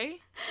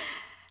 Okay.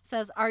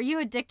 Says, are you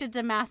addicted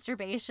to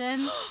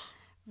masturbation?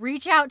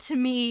 Reach out to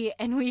me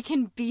and we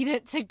can beat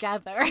it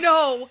together.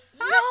 No.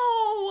 No.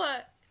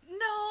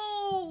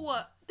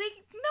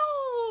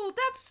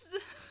 That's...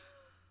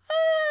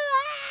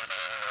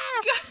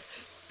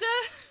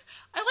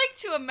 I like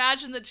to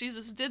imagine that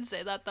Jesus did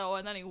say that, though,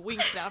 and then he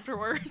winked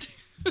afterward.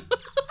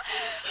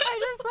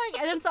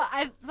 And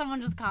then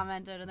someone just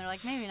commented, and they're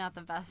like, maybe not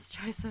the best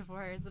choice of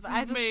words, but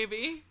I just...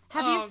 Maybe.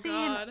 Have you seen...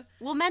 God.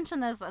 We'll mention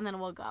this, and then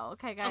we'll go.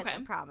 Okay, guys, okay.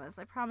 I promise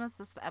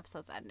this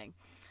episode's ending.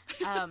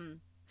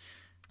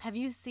 Have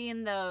you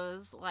seen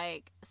those,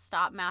 like,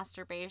 stop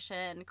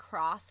masturbation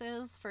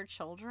crosses for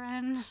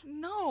children?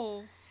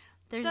 No.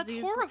 That's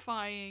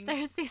horrifying.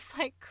 There's these,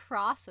 like,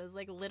 crosses,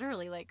 like,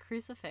 literally, like,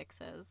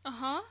 crucifixes.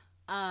 Uh-huh.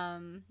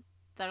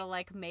 That are,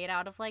 like, made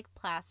out of, like,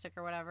 plastic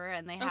or whatever,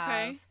 and they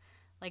have...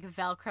 like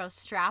Velcro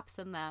straps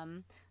in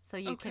them, so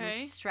you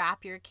can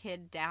strap your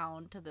kid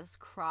down to this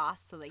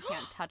cross so they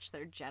can't touch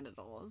their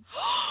genitals.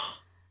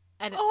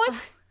 And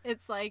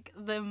it's like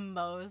the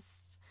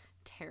most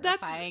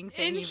terrifying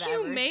thing you've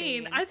ever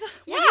seen.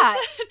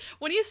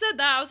 When you said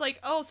that, I was like,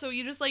 oh, so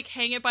you just like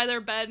hang it by their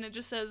bed and it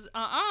just says,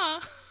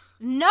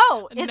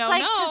 No, it's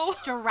to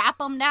strap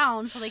them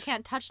down so they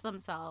can't touch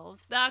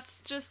themselves.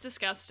 That's just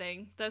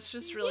disgusting. That's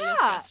just really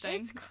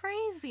disgusting. It's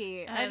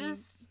crazy. And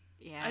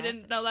I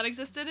didn't know that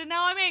existed, and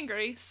now I'm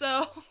angry,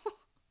 so...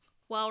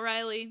 Well,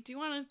 Riley, do you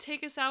want to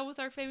take us out with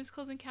our famous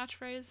closing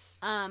catchphrase?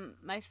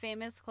 My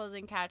famous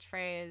closing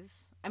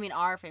catchphrase...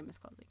 our famous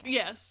closing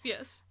catchphrase.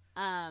 Yes.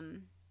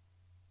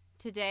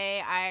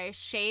 Today, I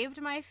shaved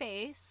my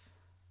face.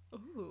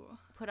 Ooh.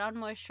 Put on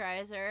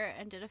moisturizer,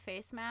 and did a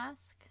face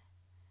mask.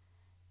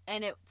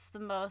 And it's the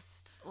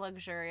most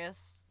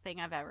luxurious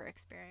thing I've ever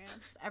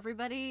experienced.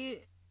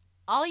 Everybody...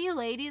 All you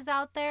ladies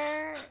out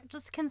there,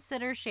 just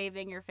consider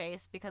shaving your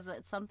face because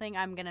it's something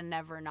I'm going to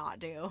never not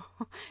do.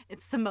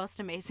 It's the most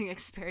amazing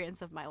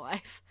experience of my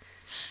life.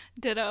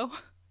 Ditto.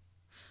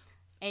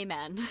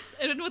 Amen.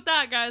 And with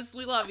that, guys,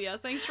 we love you.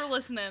 Thanks for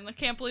listening. I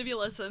can't believe you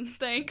listen.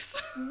 Thanks.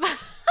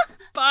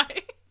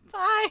 Bye.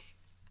 Bye.